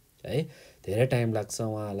है, धेरै टाइम लाग्छ,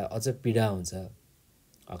 उहाँलाई अझ पीडा हुन्छ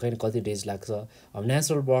होइन, कति डेज लाग्छ। अब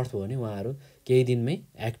नेचुरल बर्थ भयो भने उहाँहरू केही दिनमै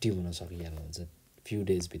एक्टिभ हुन सकिहाल्नुहुन्छ, फ्यु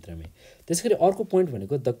डेज भित्रमै। त्यसैगरी अर्को पोइन्ट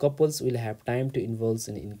भनेको the couples will have time to involve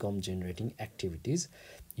in income generating activities.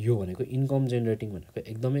 यो भनेको इन्कम जेनेरेटिङ भनेको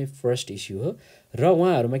एकदमै फर्स्ट इस्यु हो र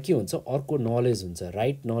उहाँहरूमा के हुन्छ अर्को नलेज हुन्छ,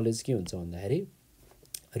 राइट नलेज के हुन्छ भन्दाखेरि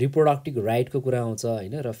रिप्रोडक्टिभ राइटको कुरा आउँछ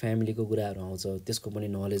होइन र फ्यामिलीको कुराहरू आउँछ, त्यसको पनि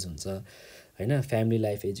नलेज हुन्छ होइन। फ्यामिली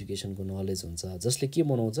लाइफ एजुकेसनको नलेज हुन्छ जसले के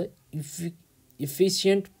बनाउँछ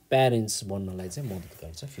इफिसियन्ट प्यारेन्ट्स बन्नलाई चाहिँ मद्दत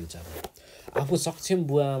गर्छ फ्युचरमा। आफू सक्षम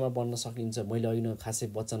बुवा आमा बन्न सकिन्छ। मैले अहिले खासै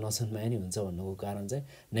बच्चा नजन्माए नि हुन्छ भन्नुको कारण चाहिँ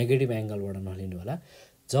नेगेटिभ एङ्गलबाट नलिनु होला।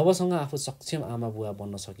 जबसँग आफू सक्षम आमा बुवा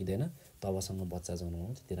बन्न सकिँदैन तबसँग बच्चा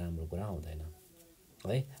जन्माउनु त्यति राम्रो कुरा हुँदैन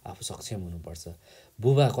है। आफू सक्षम हुनुपर्छ।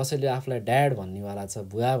 बुबा कसैले आफूलाई ड्याड भन्नेवाला छ,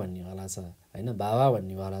 बुवा भन्नेवाला छ होइन, बाबा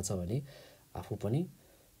भन्नेवाला छ भने आफू पनि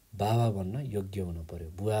बाबा भन्न योग्य हुनु पर्यो,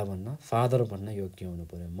 बुवा भन्न फादर भन्न योग्य हुनु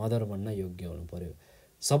पर्यो, मदर भन्न योग्य हुनु पर्यो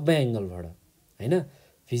सबै एङ्गलबाट होइन।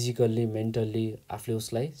 फिजिकल्ली मेन्टल्ली आफूले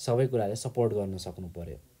उसलाई सबै कुराले सपोर्ट गर्न सक्नु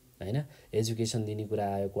पर्यो होइन। एजुकेसन दिने कुरा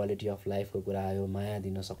आयो, क्वालिटी अफ लाइफको कुरा आयो, माया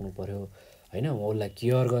दिन सक्नु पर्यो होइन, उसलाई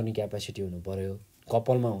केयर गर्ने क्यापेसिटी हुनु पर्यो,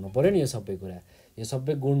 कपालमा हुनु पर्यो नि यो सबै कुरा। यो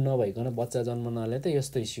सबै गुण नभइकन बच्चा जन्मनाले त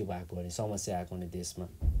यस्तो इस्यु भएको नि, समस्या आएको नि देशमा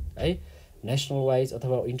है। नेसनल वाइज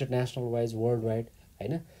अथवा इन्टरनेसनल वाइज वर्ल्ड वाइड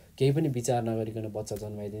होइन, केही पनि विचार नगरिकन बच्चा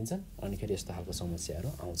जन्माइदिन्छन् अनिखेरि यस्तो खालको समस्याहरू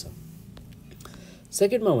आउँछ।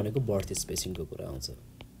 सेकेन्डमा भनेको बर्थ स्पेसिङको कुरा आउँछ।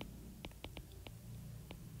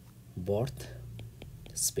 बर्थ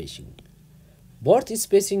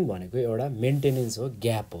स्पेसिङ भनेको एउटा मेन्टेनेन्स हो,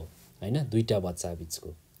 ग्याप हो होइन दुईटा बच्चा बिचको।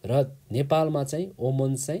 र नेपालमा चाहिँ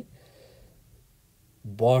वुमन्स चाहिँ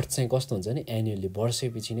बर्थ चाहिँ कस्तो हुन्छ नि एन्युअली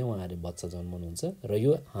वर्षैपछि नै उहाँहरूले बच्चा जन्माउनुहुन्छ र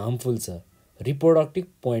यो हार्मफुल छ, रिप्रोडक्टिभ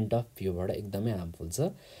पोइन्ट अफ भ्यूबाट एकदमै हार्मफुल छ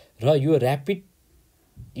र यो ऱ्यापिड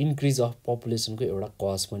इन्क्रिज अफ पपुलेसनको एउटा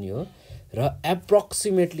कज पनि हो। र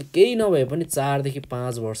एप्रोक्सिमेटली केही नभए पनि 4 देखि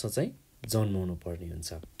 5 वर्ष चाहिँ जन्माउनु पर्ने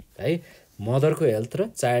हुन्छ है। मदरको हेल्थ र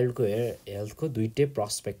चाइल्डको हेल्थको दुइटै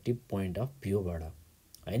पर्सपेक्टिभ पोइन्ट अफ भ्यूबाट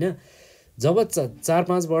होइन। जब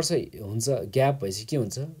 4-5 वर्ष हुन्छ ग्याप भएपछि के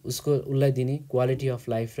हुन्छ उसलाई दिने क्वालिटी अफ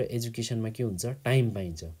लाइफ र एजुकेसनमा के हुन्छ टाइम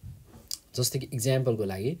पाइन्छ। जस्तै कि इक्जाम्पलको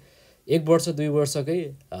लागि 1 वर्ष 2 वर्षकै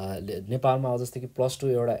नेपालमा अब जस्तै कि +2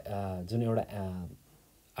 एउटा जुन एउटा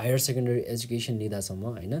हायर सेकेन्डरी एजुकेसन लिँदासम्म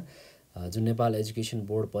होइन, जुन नेपाल एजुकेसन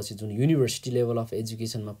बोर्ड पछि जुन युनिभर्सिटी लेभल अफ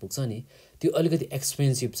एजुकेसनमा पुग्छ नि त्यो अलिकति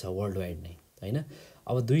एक्सपेन्सिभ छ वर्ल्ड वाइड नै होइन।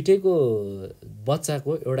 अब दुइटैको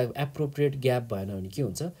बच्चाको एउटा एप्रोप्रिएट ग्याप भएन भने के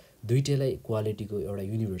हुन्छ दुइटैलाई क्वालिटीको एउटा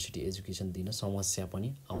युनिभर्सिटी एजुकेसन दिन समस्या पनि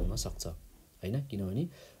आउन सक्छ होइन। किनभने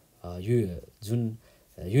यो जुन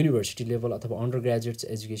युनिभर्सिटी लेभल अथवा अन्डर ग्रेजुएट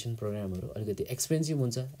एजुकेसन प्रोग्रामहरू अलिकति एक्सपेन्सिभ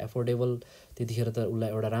हुन्छ, एफोर्डेबल। त्यतिखेर त उसलाई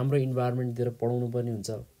एउटा राम्रो इन्भाइरोमेन्ट दिएर पढाउनु पर्ने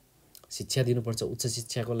हुन्छ, शिक्षा दिनुपर्छ। उच्च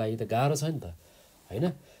शिक्षाको लागि त गाह्रो छ नि त होइन।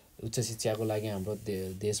 उच्च शिक्षाको लागि हाम्रो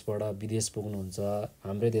देशबाट विदेश पुग्नुहुन्छ,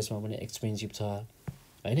 हाम्रै देशमा पनि एक्सपेन्सिभ छ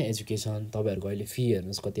होइन एजुकेसन। तपाईँहरूको अहिले फी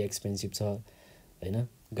हेर्नुहोस् कति एक्सपेन्सिभ छ होइन,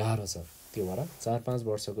 गाह्रो छ। त्यो भएर 4-5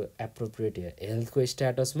 वर्षको एप्रोप्रिएट हेल्थको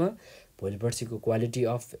स्ट्याटसमा भोलि पर्सिको क्वालिटी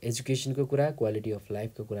अफ एजुकेसनको कुरा, क्वालिटी अफ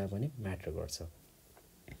लाइफको कुरा पनि म्याटर गर्छ।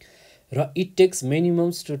 र it takes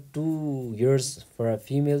मिनिमम्स to 2 years for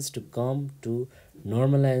females to come to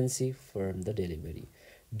नर्मलान्सी from the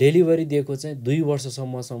delivery दिएको चाहिँ 2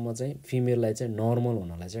 वर्षसम्म चाहिँ फिमेललाई चाहिँ नर्मल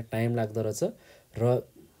हुनलाई चाहिँ टाइम लाग्दो रहेछ र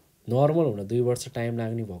नर्मल हुन 2 वर्ष टाइम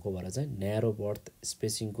लाग्ने भएको भएर चाहिँ न्यारो बर्थ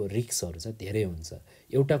स्पेसिङको रिस्कहरू चाहिँ धेरै हुन्छ।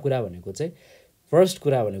 एउटा कुरा भनेको चाहिँ फर्स्ट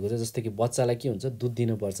कुरा भनेको चाहिँ जस्तै कि बच्चालाई के हुन्छ दुध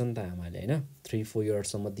दिनुपर्छ नि त आमाले होइन, 3-4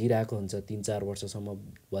 yearsसम्म दिइरहेको हुन्छ, 3-4 वर्षसम्म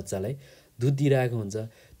बच्चालाई दुध दिइरहेको हुन्छ।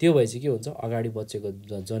 त्यो भएपछि के हुन्छ अगाडि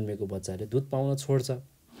जन्मेको बच्चाले दुध पाउन छोड्छ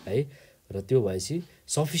है। र त्यो भएपछि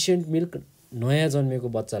सफिसियन्ट मिल्क नयाँ जन्मेको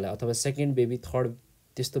बच्चालाई अथवा सेकेन्ड बेबी थर्ड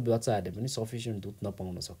त्यस्तो बच्चाहरूले पनि सफिसियन्ट दुध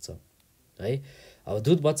नपाउन सक्छ है। अब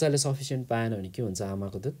दुध बच्चाले सफिसियन्ट पाएन भने के हुन्छ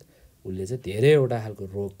आमाको दुध उसले चाहिँ धेरैवटा खालको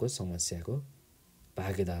रोगको समस्याको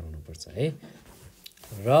भागीदार हुनुपर्छ है।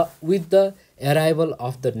 र with the arrival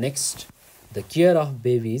of the next the care of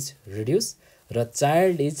baby is reduce र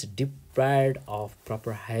child is डिप्राइभ्ड of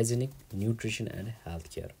proper hygienic nutrition and health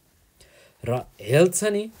care. र हेल्थ छ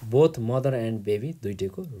नि बोथ मदर एन्ड बेबी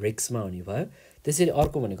दुइटैको रिस्कमा हुने भयो। त्यसरी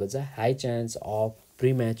अर्को भनेको चाहिँ हाई चान्स अफ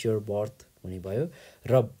प्रिम्याच्योर बर्थ हुने भयो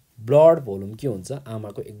र ब्लड भोल्युम के हुन्छ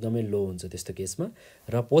आमाको एकदमै लो हुन्छ त्यस्तो केसमा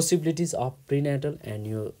र possibilities of prenatal and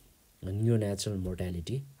new natural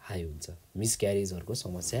mortality high हुन्छ, मिसक्यारेजहरूको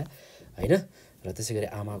समस्या होइन र त्यसै गरी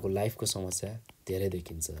आमाको लाइफको समस्या धेरै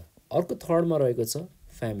देखिन्छ। अर्को थर्डमा रहेको छ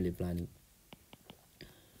फ्यामिली प्लानिङ।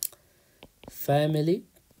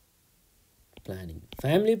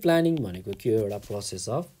 फ्यामिली प्लानिङ भनेको के हो, एउटा process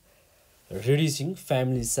of reducing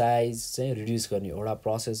family size चाहिँ रिड्युस गर्ने एउटा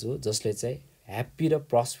प्रोसेस हो जसले चाहिँ ह्याप्पी र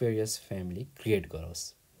प्रस्पेरियस फ्यामिली क्रिएट गरोस्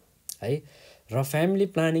है। र फ्यामिली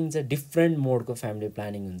प्लानिङ चाहिँ डिफ्रेन्ट मोडको फ्यामिली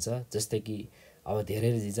प्लानिङ हुन्छ, जस्तै कि अब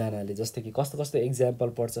धेरैजनाले जस्तै कि कस्तो कस्तो इक्जाम्पल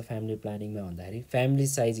पर्छ फ्यामिली प्लानिङमा भन्दाखेरि फ्यामिली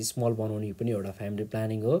साइज स्मल बनाउने पनि एउटा फ्यामिली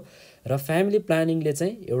प्लानिङ हो र फ्यामिली प्लानिङले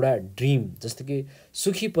चाहिँ एउटा ड्रिम जस्तो कि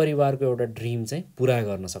सुखी परिवारको एउटा ड्रिम चाहिँ पुरा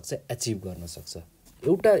गर्न सक्छ, एचिभ गर्न सक्छ।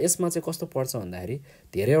 एउटा यसमा चाहिँ कस्तो पर्छ भन्दाखेरि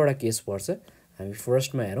धेरैवटा केस पर्छ। हामी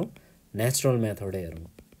फर्स्टमा हेरौँ नेचुरल मेथडै हेरौँ।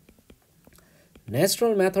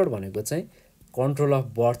 नेचुरल मेथड भनेको चाहिँ कन्ट्रोल अफ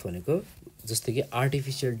बर्थ भनेको जस्तै कि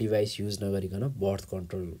आर्टिफिसियल डिभाइस युज नगरिकन बर्थ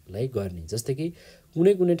कन्ट्रोललाई गर्ने, जस्तै कि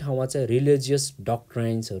कुनै कुनै ठाउँमा चाहिँ religious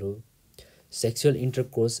डक्ट्राइन्सहरू sexual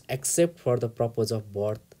intercourse accept for the purpose of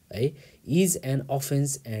birth है is an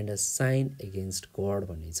offence and a sign against God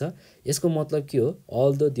भन्ने छ। यसको मतलब के हो,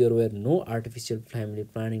 although there where no artificial family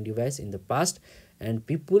planning device in the past and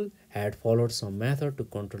people had followed some method to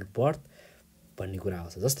control birth भन्ने कुरा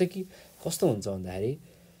आउँछ। जस्तै कि कस्तो हुन्छ भन्दाखेरि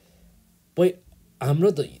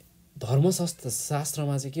हाम्रो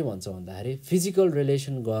धर्मशास्त्रमा चाहिँ के भन्छ भन्दाखेरि फिजिकल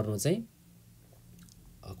रिलेसन गर्नु चाहिँ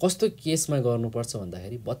कस्तो केसमा गर्नुपर्छ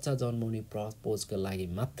भन्दाखेरि बच्चा जन्माउने प्रपोजको लागि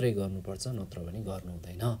मात्रै गर्नुपर्छ, नत्र भने गर्नु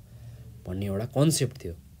हुँदैन भन्ने एउटा कन्सेप्ट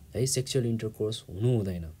थियो है। सेक्सुअल इन्टरकोर्स हुनु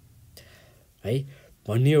हुँदैन है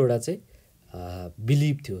भन्ने एउटा चाहिँ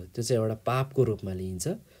बिलिभ थियो, त्यो चाहिँ एउटा पापको रूपमा लिइन्छ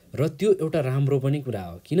र त्यो एउटा राम्रो पनि कुरा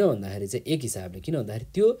हो। किन भन्दाखेरि चाहिँ एक हिसाबले किन भन्दाखेरि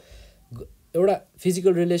त्यो एउटा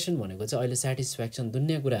फिजिकल रिलेसन भनेको चाहिँ अहिले सेटिस्फ्याक्सन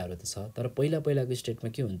दुनियाँ कुराहरू त छ, तर पहिलाको स्टेटमा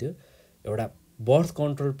के हुन्थ्यो, एउटा बर्थ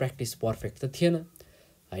कन्ट्रोल प्र्याक्टिस पर्फेक्ट त थिएन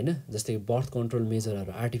होइन। जस्तै कि बर्थ कन्ट्रोल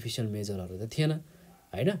मेजरहरू आर्टिफिसियल मेजरहरू त थिएन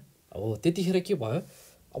होइन। अब त्यतिखेर के भयो,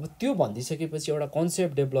 अब त्यो भनिदिइसकेपछि एउटा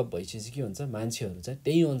कन्सेप्ट डेभलप भइसकेपछि के हुन्छ, मान्छेहरू चाहिँ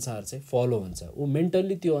त्यही अनुसार चाहिँ फलो हुन्छ। ऊ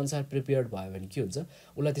मेन्टल्ली त्यो अनुसार प्रिपेयर्ड भयो भने के हुन्छ,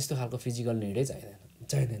 उसलाई त्यस्तो खालको फिजिकल निडै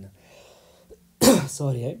चाहिँदैन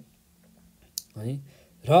सरी है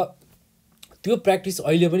र त्यो प्र्याक्टिस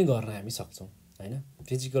अहिले पनि गर्न हामी सक्छौँ होइन।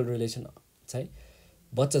 फिजिकल रिलेसन चाहिँ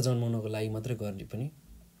बच्चा जन्माउनको लागि मात्रै गर्ने पनि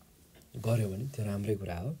गऱ्यो भने त्यो राम्रै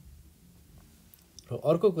कुरा हो। र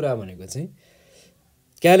अर्को कुरा भनेको चाहिँ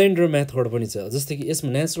क्यालेन्डर मेथड पनि छ, जस्तै कि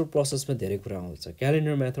यसमा नेचुरल प्रोसेसमा धेरै कुरा आउँछ।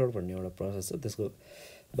 क्यालेन्डर मेथड भन्ने एउटा प्रोसेस छ, त्यसको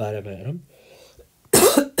बारेमा हेरौँ।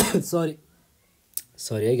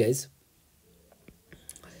 सरी है गाइज।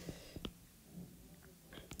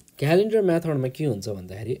 क्यालेन्डर मेथडमा के हुन्छ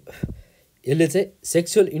भन्दाखेरि यसले चाहिँ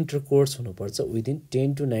सेक्सुअल इन्टरकोर्स हुनुपर्छ within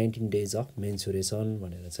 10 to 19 days of mensuration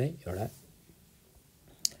भनेर चाहिँ एउटा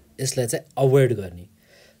यसलाई चाहिँ अभोइड गर्ने।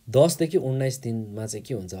 10 देखि 19 दिनमा चाहिँ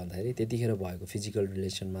के हुन्छ भन्दाखेरि त्यतिखेर भएको फिजिकल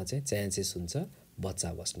रिलेसनमा चाहिँ चान्सेस हुन्छ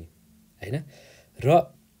बच्चा बस्ने होइन। र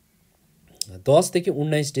 10 देखि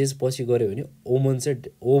 19 डेज पछि गऱ्यो भने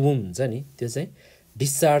ओभम हुन्छ नि त्यो चाहिँ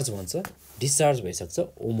डिस्चार्ज भन्छ, डिस्चार्ज भइसक्छ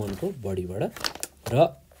ओमनको बडीबाट र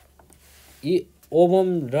यी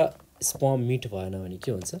ओभम र स्पर्म मिट भएन भने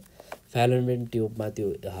के हुन्छ, फ्यालोपियन ट्युबमा त्यो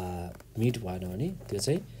मिट भएन भने त्यो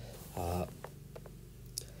चाहिँ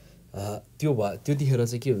त्यतिखेर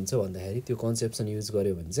चाहिँ के हुन्छ भन्दाखेरि त्यो कन्सेप्सन युज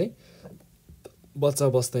गर्यो भने चाहिँ बच्चा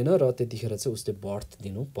बस्दैन र त्यतिखेर चाहिँ उसले बर्थ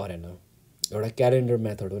दिनु परेन। एउटा क्यालेन्डर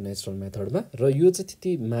मेथड हो नेचुरल मेथडमा, र यो चाहिँ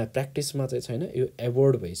त्यति प्र्याक्टिसमा चाहिँ छैन, यो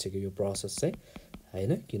एभोइड भइसक्यो यो प्रोसेस चाहिँ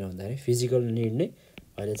होइन। किन भन्दाखेरि फिजिकल निड नै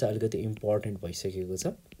अहिले चाहिँ अलिकति इम्पोर्टेन्ट भइसकेको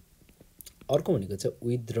छ। अर्को भनेको चाहिँ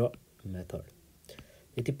विथड्र मेथड,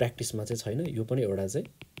 यति प्र्याक्टिसमा चाहिँ छैन, यो पनि एउटा चाहिँ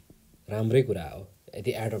राम्रै कुरा हो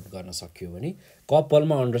यदि एडप्ट गर्न सक्यो भने,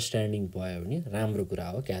 कपालमा अन्डरस्ट्यान्डिङ भयो भने राम्रो कुरा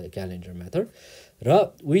हो क्यालेन्डर मेथड। र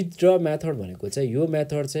विथड्र मेथड भनेको चाहिँ यो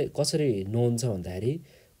मेथड चाहिँ कसरी नोन छ भन्दाखेरि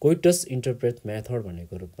कोइटस इन्टरप्रेट मेथड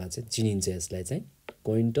भनेको रूपमा चाहिँ चिनिन्छ यसलाई चाहिँ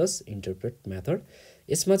कोइटस इन्टरप्रेट मेथड।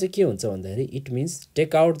 यसमा चाहिँ के हुन्छ भन्दाखेरि it means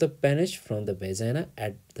take out the penis from the भेजाइना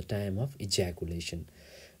at the time of ejaculation.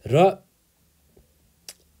 र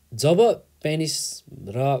जब पेनिस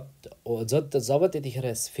र जब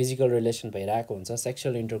त्यतिखेर फिजिकल रिलेसन भइरहेको हुन्छ,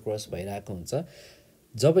 सेक्सुअल इन्टरकोर्स भइरहेको हुन्छ,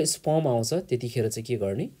 जब स्पर्म आउँछ त्यतिखेर चाहिँ के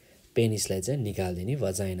गर्ने, पेनिसलाई चाहिँ निकालिदिने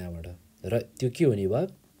भजाइनाबाट र त्यो के हुने भयो,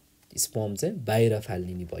 स्पर्म चाहिँ बाहिर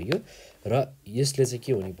फालिदिने भयो। र यसले चाहिँ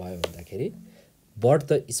के हुने भयो भन्दाखेरि but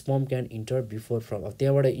the sperm can enter before from अब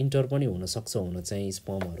त्यहाँबाट इन्टर पनि हुनसक्छ हुन चाहिँ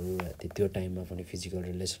स्पर्महरू त्यो टाइममा पनि फिजिकल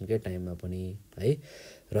रिलेसनकै टाइममा पनि है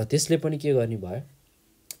र त्यसले पनि के गर्ने भयो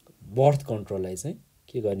बर्थ कन्ट्रोललाई चाहिँ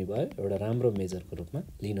के गर्ने भयो एउटा राम्रो मेजरको रूपमा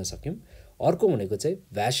लिन सक्यौँ अर्को भनेको चाहिँ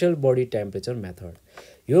भ्यासल बडी टेम्परेचर मेथड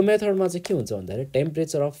यो मेथडमा चाहिँ के हुन्छ भन्दाखेरि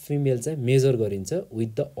टेम्परेचर अफ फिमेल चाहिँ मेजर गरिन्छ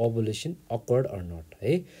with the ovulation occurred or not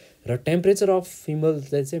है र टेम्परेचर अफ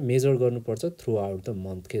फिमेललाई चाहिँ मेजर गर्नुपर्छ थ्रु आउट द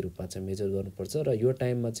मन्थकै रूपमा चाहिँ मेजर गर्नुपर्छ र यो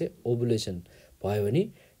टाइममा चाहिँ ओभुलेसन भयो भने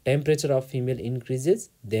temperature of female increases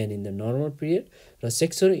then in the normal period र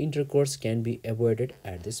sexual intercourse can be एभोइडेड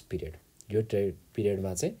at this period यो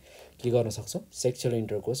पिरियडमा चाहिँ के गर्न सक्छौँ सेक्सुअल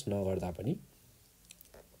इन्टरकोर्स नगर्दा पनि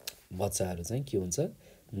बच्चाहरू चाहिँ के हुन्छ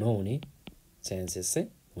नहुने चान्सेस चाहिँ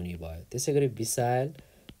हुने भयो त्यसै गरी विशाल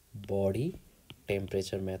बडी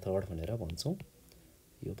टेम्परेचर मेथड भनेर भन्छौँ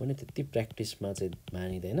यो पनि त्यति प्र्याक्टिसमा चाहिँ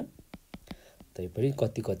मानिँदैन तैपनि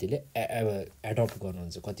कतिले एडप्ट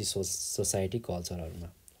गर्नुहुन्छ कति सोसाइटी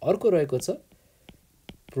कल्चरहरूमा अर्को रहेको छ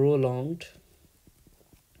प्रोलङ्ड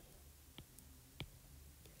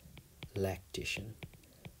ल्याक्टेसन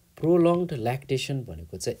प्रोलङ्ड ल्याक्टेसन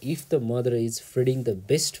भनेको चाहिँ if the mother is feeding the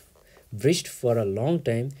breast for a long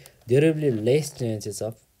time there will be less chances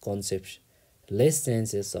of conception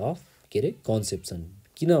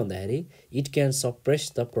किन भन्दाखेरि it can suppress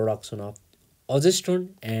the production of progesterone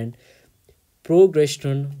and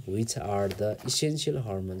progesterone which are the essential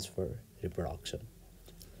hormones for reproduction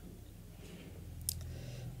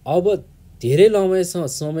अब धेरै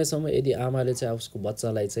समयसम्म यदि आमाले चाहिँ उसको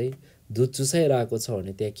बच्चालाई चाहिँ दुध चुसाइरहेको छ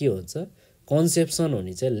भने त्यहाँ के हुन्छ कन्सेप्सन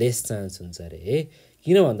हुने चाहिँ लेस चान्स हुन्छ अरे है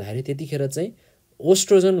किन भन्दाखेरि त्यतिखेर चाहिँ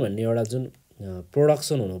ओस्ट्रोजन भन्ने एउटा जुन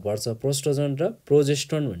प्रोडक्सन हुनुपर्छ प्रोस्ट्रोजन र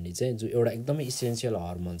प्रोजेस्टेरोन भन्ने चाहिँ जो एउटा एकदमै इसेन्सियल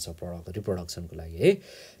हर्मोन छ रिप्रोडक्सनको लागि है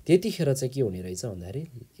त्यतिखेर चाहिँ के हुने रहेछ भन्दाखेरि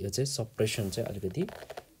यो चाहिँ सप्रेसन चाहिँ अलिकति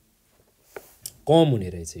कम हुने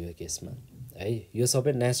रहेछ यो केसमा है यो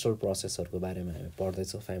सबै नेचुरल प्रोसेसहरुको बारेमा हामी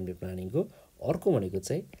पढ्दैछौँ फ्यामिली प्लानिङको अर्को भनेको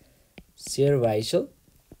चाहिँ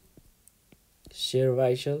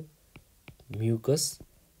सर्भाइकल म्युकस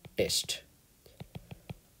टेस्ट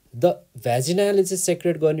द भ्याजिनाले चाहिँ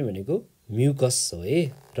सेक्रेट गर्ने भनेको म्युकस हो है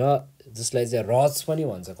र जसलाई चाहिँ रज पनि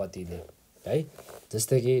भन्छ कतिले है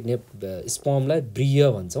जस्तै कि स्पर्मलाई ब्रिय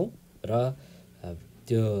भन्छौं र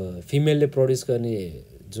त्यो फिमेलले प्रोड्युस गर्ने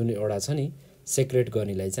जुन एउटा छ नि सेक्रेट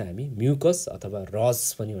गर्नेलाई चाहिँ हामी म्युकस अथवा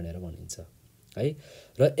रज पनि भनेर भनिन्छ है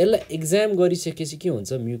र यसलाई एक्जाम गरिसकेपछि के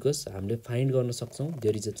हुन्छ म्युकस हामीले फाइन्ड गर्न सक्छौं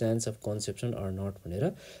there is a chance of conception or not भनेर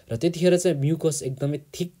र त्यतिखेर चाहिँ म्युकस एकदमै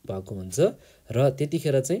थिक भएको हुन्छ र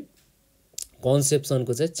त्यतिखेर चाहिँ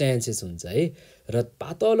कन्सेप्सनको चाहिँ चान्सेस हुन्छ है र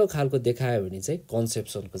पातलो खालको देखायो भने चाहिँ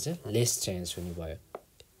कन्सेप्सनको चाहिँ लेस चान्स हुने भयो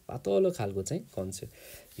पातलो खालको चाहिँ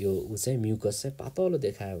कन्सेप्ट यो चाहिँ म्युकस चाहिँ पातलो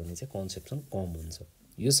देखायो भने चाहिँ कन्सेप्सन कम हुन्छ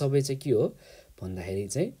यो सबै चाहिँ के हो भन्दाखेरि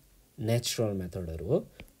चाहिँ नेचुरल मेथडहरु हो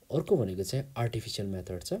अर्को भनेको चाहिँ आर्टिफिशियल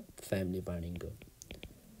मेथड छ फ्यामिली प्लानिङको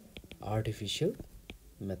आर्टिफिशियल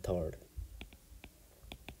मेथड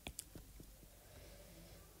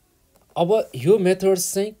अब यो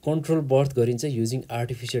मेथड्स चाहिँ कन्ट्रोल बर्थ गरिन्छ युजिङ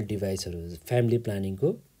आर्टिफिशियल डिभाइसहरु फ्यामिली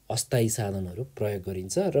प्लानिङको अस्थायी साधनहरु प्रयोग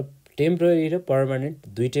गरिन्छ र टेम्पररी र पर्मानेन्ट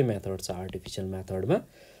दुईटै मेथड छ आर्टिफिशियल मेथडमा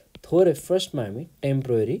थोरै फर्स्टमा हामी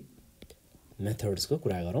टेम्पररी मेथड्सको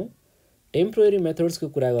कुरा गरौँ टेम्पररी मेथड्सको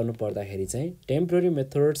कुरा गर्नु पर्दाखेरि चाहिँ टेम्पररी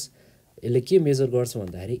मेथड्स यसले के मेजर गर्छ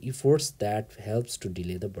भन्दाखेरि efforts that helps to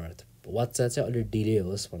delay the birth बच्चा चाहिँ अलि डिले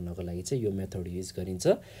होस् भन्नको लागि चाहिँ यो मेथड युज गरिन्छ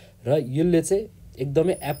र यसले चाहिँ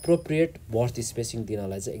एकदमै एप्रोप्रिएट बर्थ स्पेसिङ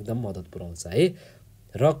दिनलाई चाहिँ एकदम मद्दत पुर्याउँछ है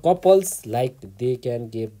र couples like they can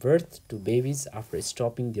give birth to babies after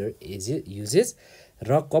stopping there uses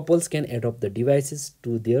र couples can adapt the devices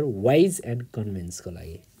to there wise and कन्भेन्सको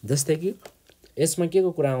लागि जस्तै कि यसमा के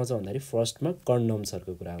को कुरा आउँछ भन्दाखेरि फर्स्टमा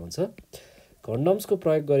कन्डम्सहरुको कुरा आउँछ कन्डम्सको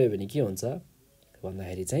प्रयोग गर्यो भने के हुन्छ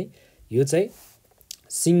भन्दाखेरि चाहिँ यो चाहिँ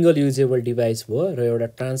सिंगल युजेबल डिभाइस हो र एउटा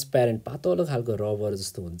ट्रान्सप्यारेन्ट पातलो खालको रबर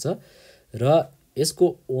जस्तो हुन्छ र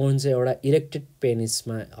यसको ओन चाहिँ एउटा इरेक्टेड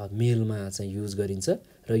पेनिसमा मेलमा चाहिँ युज गरिन्छ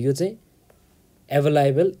र यो चाहिँ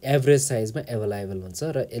एभेलेबल एभरेज साइजमा एभेलेबल हुन्छ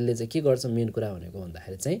र यसले चाहिँ के गर्छ मेन कुरा भनेको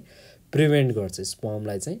भन्दाखेरि चाहिँ प्रिभेन्ट गर्छ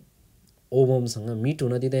स्पर्मलाई चाहिँ ओभमसँग मिट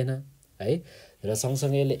हुन दिदैन है र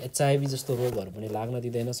सँगसँगै यसले एचआईभी जस्तो रोगहरु पनि लाग्न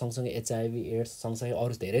दिदैन सँगसँगै एचआईभी एड्स सँगसँगै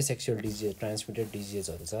अरु धेरै सेक्सुअल डिजिज ट्रान्समिटेड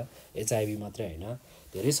डिजिजहरु छ एचआईभी मात्रै हैन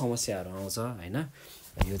धेरै समस्याहरु आउँछ हैन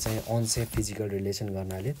यो चाहिँ अनसेफ फिजिकल रिलेसन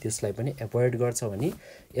गर्नाले त्यसलाई पनि एभोइड गर्छ भने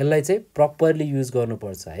यसलाई चाहिँ प्रपरली युज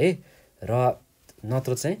गर्नुपर्छ है र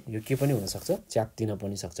नत्र चाहिँ यो के पनि हुन सक्छ च्यात्तिन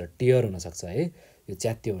पनि सक्छ टियर हुन सक्छ है यो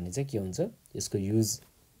च्यात्तियो भने चाहिँ के हुन्छ यसको युज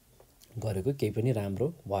गरेको केही पनि राम्रो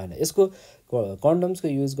भएन यसको कन्डम्सको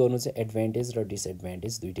युज गर्नु चाहिँ एडभान्टेज र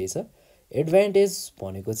डिसएडभान्टेज दुईटै छ एडभान्टेज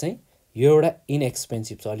भनेको चाहिँ यो एउटा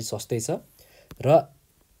इनएक्सपेन्सिभ छ, अलि सस्तै छ र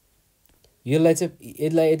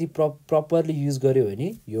यसलाई यदि प्रपरली युज गर्यो भने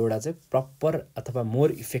यो एउटा चाहिँ प्रपर अथवा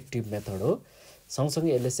मोर इफेक्टिभ मेथड हो।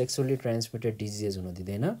 सँगसँगै यसले सेक्सुअली ट्रान्समिटेड डिजिजेस हुन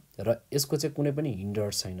दिँदैन र यसको चाहिँ कुनै पनि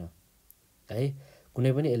हिन्डर छैन है,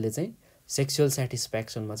 कुनै पनि यसले चाहिँ सेक्सुअल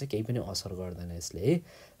सेटिस्फ्याक्सनमा चाहिँ केही पनि असर गर्दैन यसले है।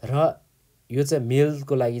 र यो चाहिँ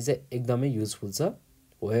मेलको लागि चाहिँ एकदमै युजफुल छ।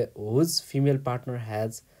 हुज फिमेल पार्टनर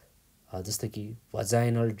हैज जस्तो कि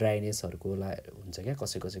भजाइनल ड्राइनेसहरूको हुन्छ क्या,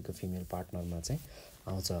 कसैको फिमेल पार्टनरमा चाहिँ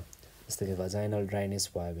आउँछ, जस्तो कि भजाइनल ड्राइनेस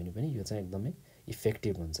भयो भने पनि यो चाहिँ एकदमै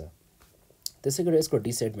इफेक्टिभ हुन्छ। त्यसै गरी यसको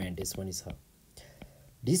डिसएडभान्टेज पनि छ।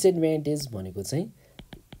 डिसएडभान्टेज भनेको चाहिँ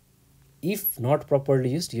इफ नट प्रपरली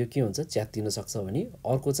युज्ड यो के हुन्छ, च्यात्तिन सक्छ भने।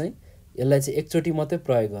 अर्को चाहिँ यसलाई चाहिँ एकचोटि मात्रै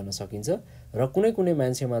प्रयोग गर्न सकिन्छ र कुनै कुनै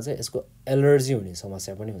मान्छेमा चाहिँ यसको एलर्जी हुने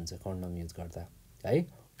समस्या पनि हुन्छ कन्डम युज गर्दा है,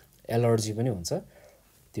 एलर्जी पनि हुन्छ,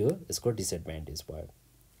 त्यो यसको डिसएडभान्टेज भयो।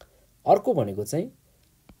 अर्को भनेको चाहिँ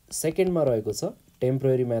सेकेन्डमा रहेको छ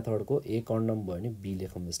टेम्पोरेरी मेथडको ए कन्डम भयो भने बी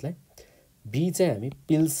लेखौँ यसलाई। बी चाहिँ हामी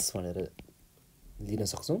पिल्स भनेर लिन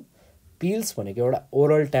सक्छौँ। पिल्स भनेको एउटा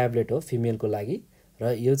ओरल ट्याब्लेट हो फिमेलको लागि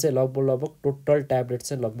र यो चाहिँ लगभग टोटल ट्याब्लेट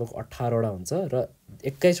चाहिँ लगभग 18वटा हुन्छ र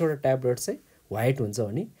 21वटा ट्याब्लेट चाहिँ व्हाइट हुन्छ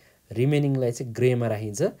भने रिमेनिङलाई चाहिँ ग्रेमा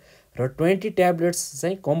राखिन्छ र 20 ट्याब्लेट्स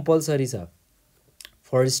चाहिँ कम्पलसरी छ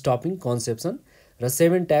फर स्टपिङ कन्सेप्सन र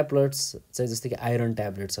 7 ट्याब्लेट्स चाहिँ जस्तो कि आइरन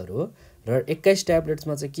ट्याब्लेट्सहरू हो र 21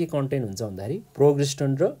 ट्याब्लेट्समा चाहिँ के कन्टेन्ट हुन्छ भन्दाखेरि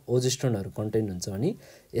प्रोजेस्टेरोन र ओजेस्टेरोनहरू कन्टेन्ट हुन्छ भने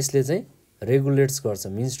यसले चाहिँ रेगुलेट्स गर्छ,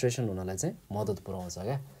 मिन्स्ट्रेसन हुनलाई चाहिँ मद्दत पुर्याउँछ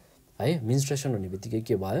क्या है। मिन्स्ट्रेसन हुने बित्तिकै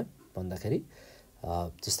के भयो भन्दाखेरि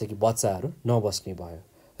जस्तो कि बच्चाहरू नबस्ने भयो।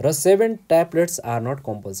 र 7 tablets are not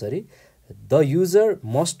compulsory, the user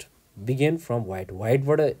must began from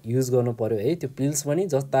व्हाइटबाट use गर्नु पर्यो है। त्यो पिल्स पनि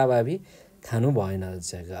जस्ताभावी खानु भएन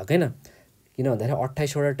होइन, किन भन्दाखेरि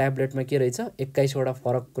 28वटा ट्याब्लेटमा के रहेछ, 21वटा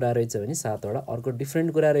फरक कुरा रहेछ भने 7वटा अर्को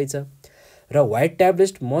डिफ्रेन्ट कुरा रहेछ। र white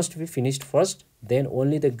tablet must be finished first then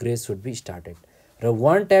only the grey should be started र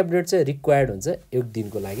 1 ट्याब्लेट चाहिँ रिक्वायर्ड हुन्छ 1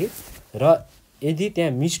 दिनको लागि र यदि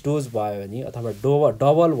त्यहाँ मिस डोज भयो भने अथवा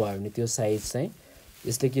डबल भयो भने त्यो साइज चाहिँ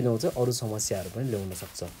यसले के ल्याउँछ, अरू समस्याहरू पनि ल्याउन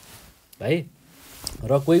सक्छ है।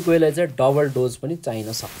 र कोहीलाई चाहिँ डबल डोज पनि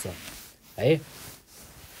चाहिन सक्छ है,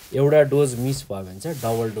 एउटा डोज मिस भयो भने चाहिँ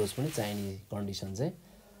डबल डोज पनि चाहिने कन्डिसन चाहिँ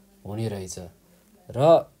हुने रहेछ। र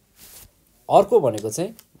अर्को भनेको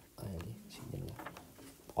चाहिँ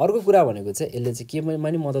अर्को कुरा भनेको चाहिँ यसले चाहिँ केमा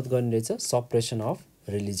नि मद्दत गर्ने रहेछ, सप्रेसन अफ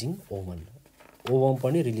रिलिजिङ ओभम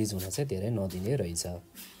पनि रिलिज हुन चाहिँ धेरै नदिने रहेछ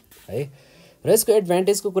है। र यसको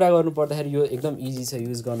एडभान्टेजको कुरा गर्नु पर्दाखेरि यो एकदम इजी छ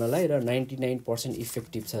युज गर्नलाई र 99%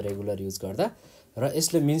 इफेक्टिभ छ रेगुलर युज गर्दा र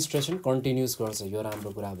यसले मिन्स्ट्रेसन कन्टिन्युस गर्छ, यो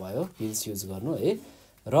राम्रो कुरा भयो पिल्स युज गर्नु है।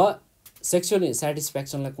 र सेक्सुअल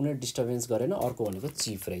सेटिस्फ्याक्सनलाई कुनै डिस्टर्बेन्स गरेन। अर्को भनेको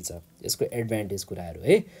चिफ रहेछ यसको एडभान्टेज कुराहरू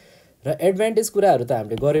है। र एडभान्टेज कुराहरू त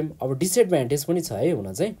हामीले गऱ्यौँ, अब डिसएडभान्टेज पनि छ है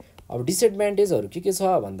हुन चाहिँ। अब डिसएडभान्टेजहरू के छ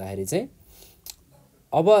भन्दाखेरि चाहिँ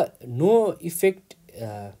अब नो इफेक्ट,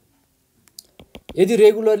 यदि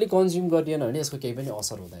रेगुलरली कन्ज्युम गरिएन भने यसको केही पनि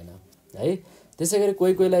असर हुँदैन है। त्यसै गरी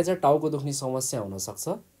कोहीलाई चाहिँ टाउको दुख्ने समस्या हुनसक्छ।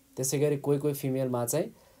 त्यसै गरी कोही फिमेलमा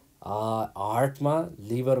चाहिँ हार्टमा,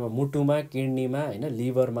 लिभरमा, मुटुमा, किडनीमा होइन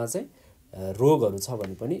लिभरमा चाहिँ रोगहरू छ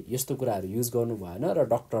भने पनि यस्तो कुराहरू युज गर्नु भएन र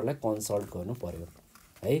डक्टरलाई कन्सल्ट गर्नु पर्यो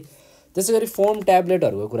है। त्यसै गरी फोम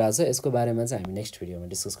ट्याब्लेटहरूको कुरा छ, यसको बारेमा चाहिँ हामी नेक्स्ट भिडियोमा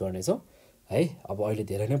डिस्कस गर्नेछौँ है। अब अहिले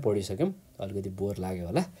धेरै नै पढिसक्यौँ, अलिकति बोर लाग्यो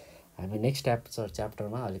होला, हामी नेक्स्ट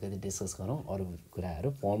च्याप्टरमा अलिकति डिस्कस गरौँ अरू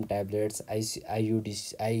कुराहरू। फोम ट्याब्लेट्स,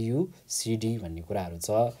 आइयुसिडी भन्ने कुराहरू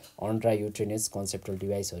छ, अन्ट्रायुटेरियस कन्सेप्टल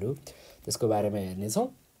डिभाइसहरू, त्यसको बारेमा हेर्नेछौँ।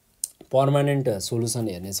 पर्मानेन्ट सोलुसन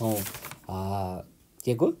हेर्नेछौँ,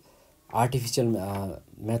 के को आर्टिफिसियल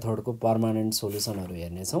मेथडको पर्मानेन्ट सोलुसनहरू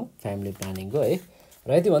हेर्नेछौँ फ्यामिली प्लानिङको है।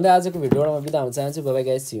 र यति भन्दै आजको भिडियोबाट म बिदा हुन चाहन्छु। Bye bye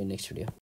guys, C you next video.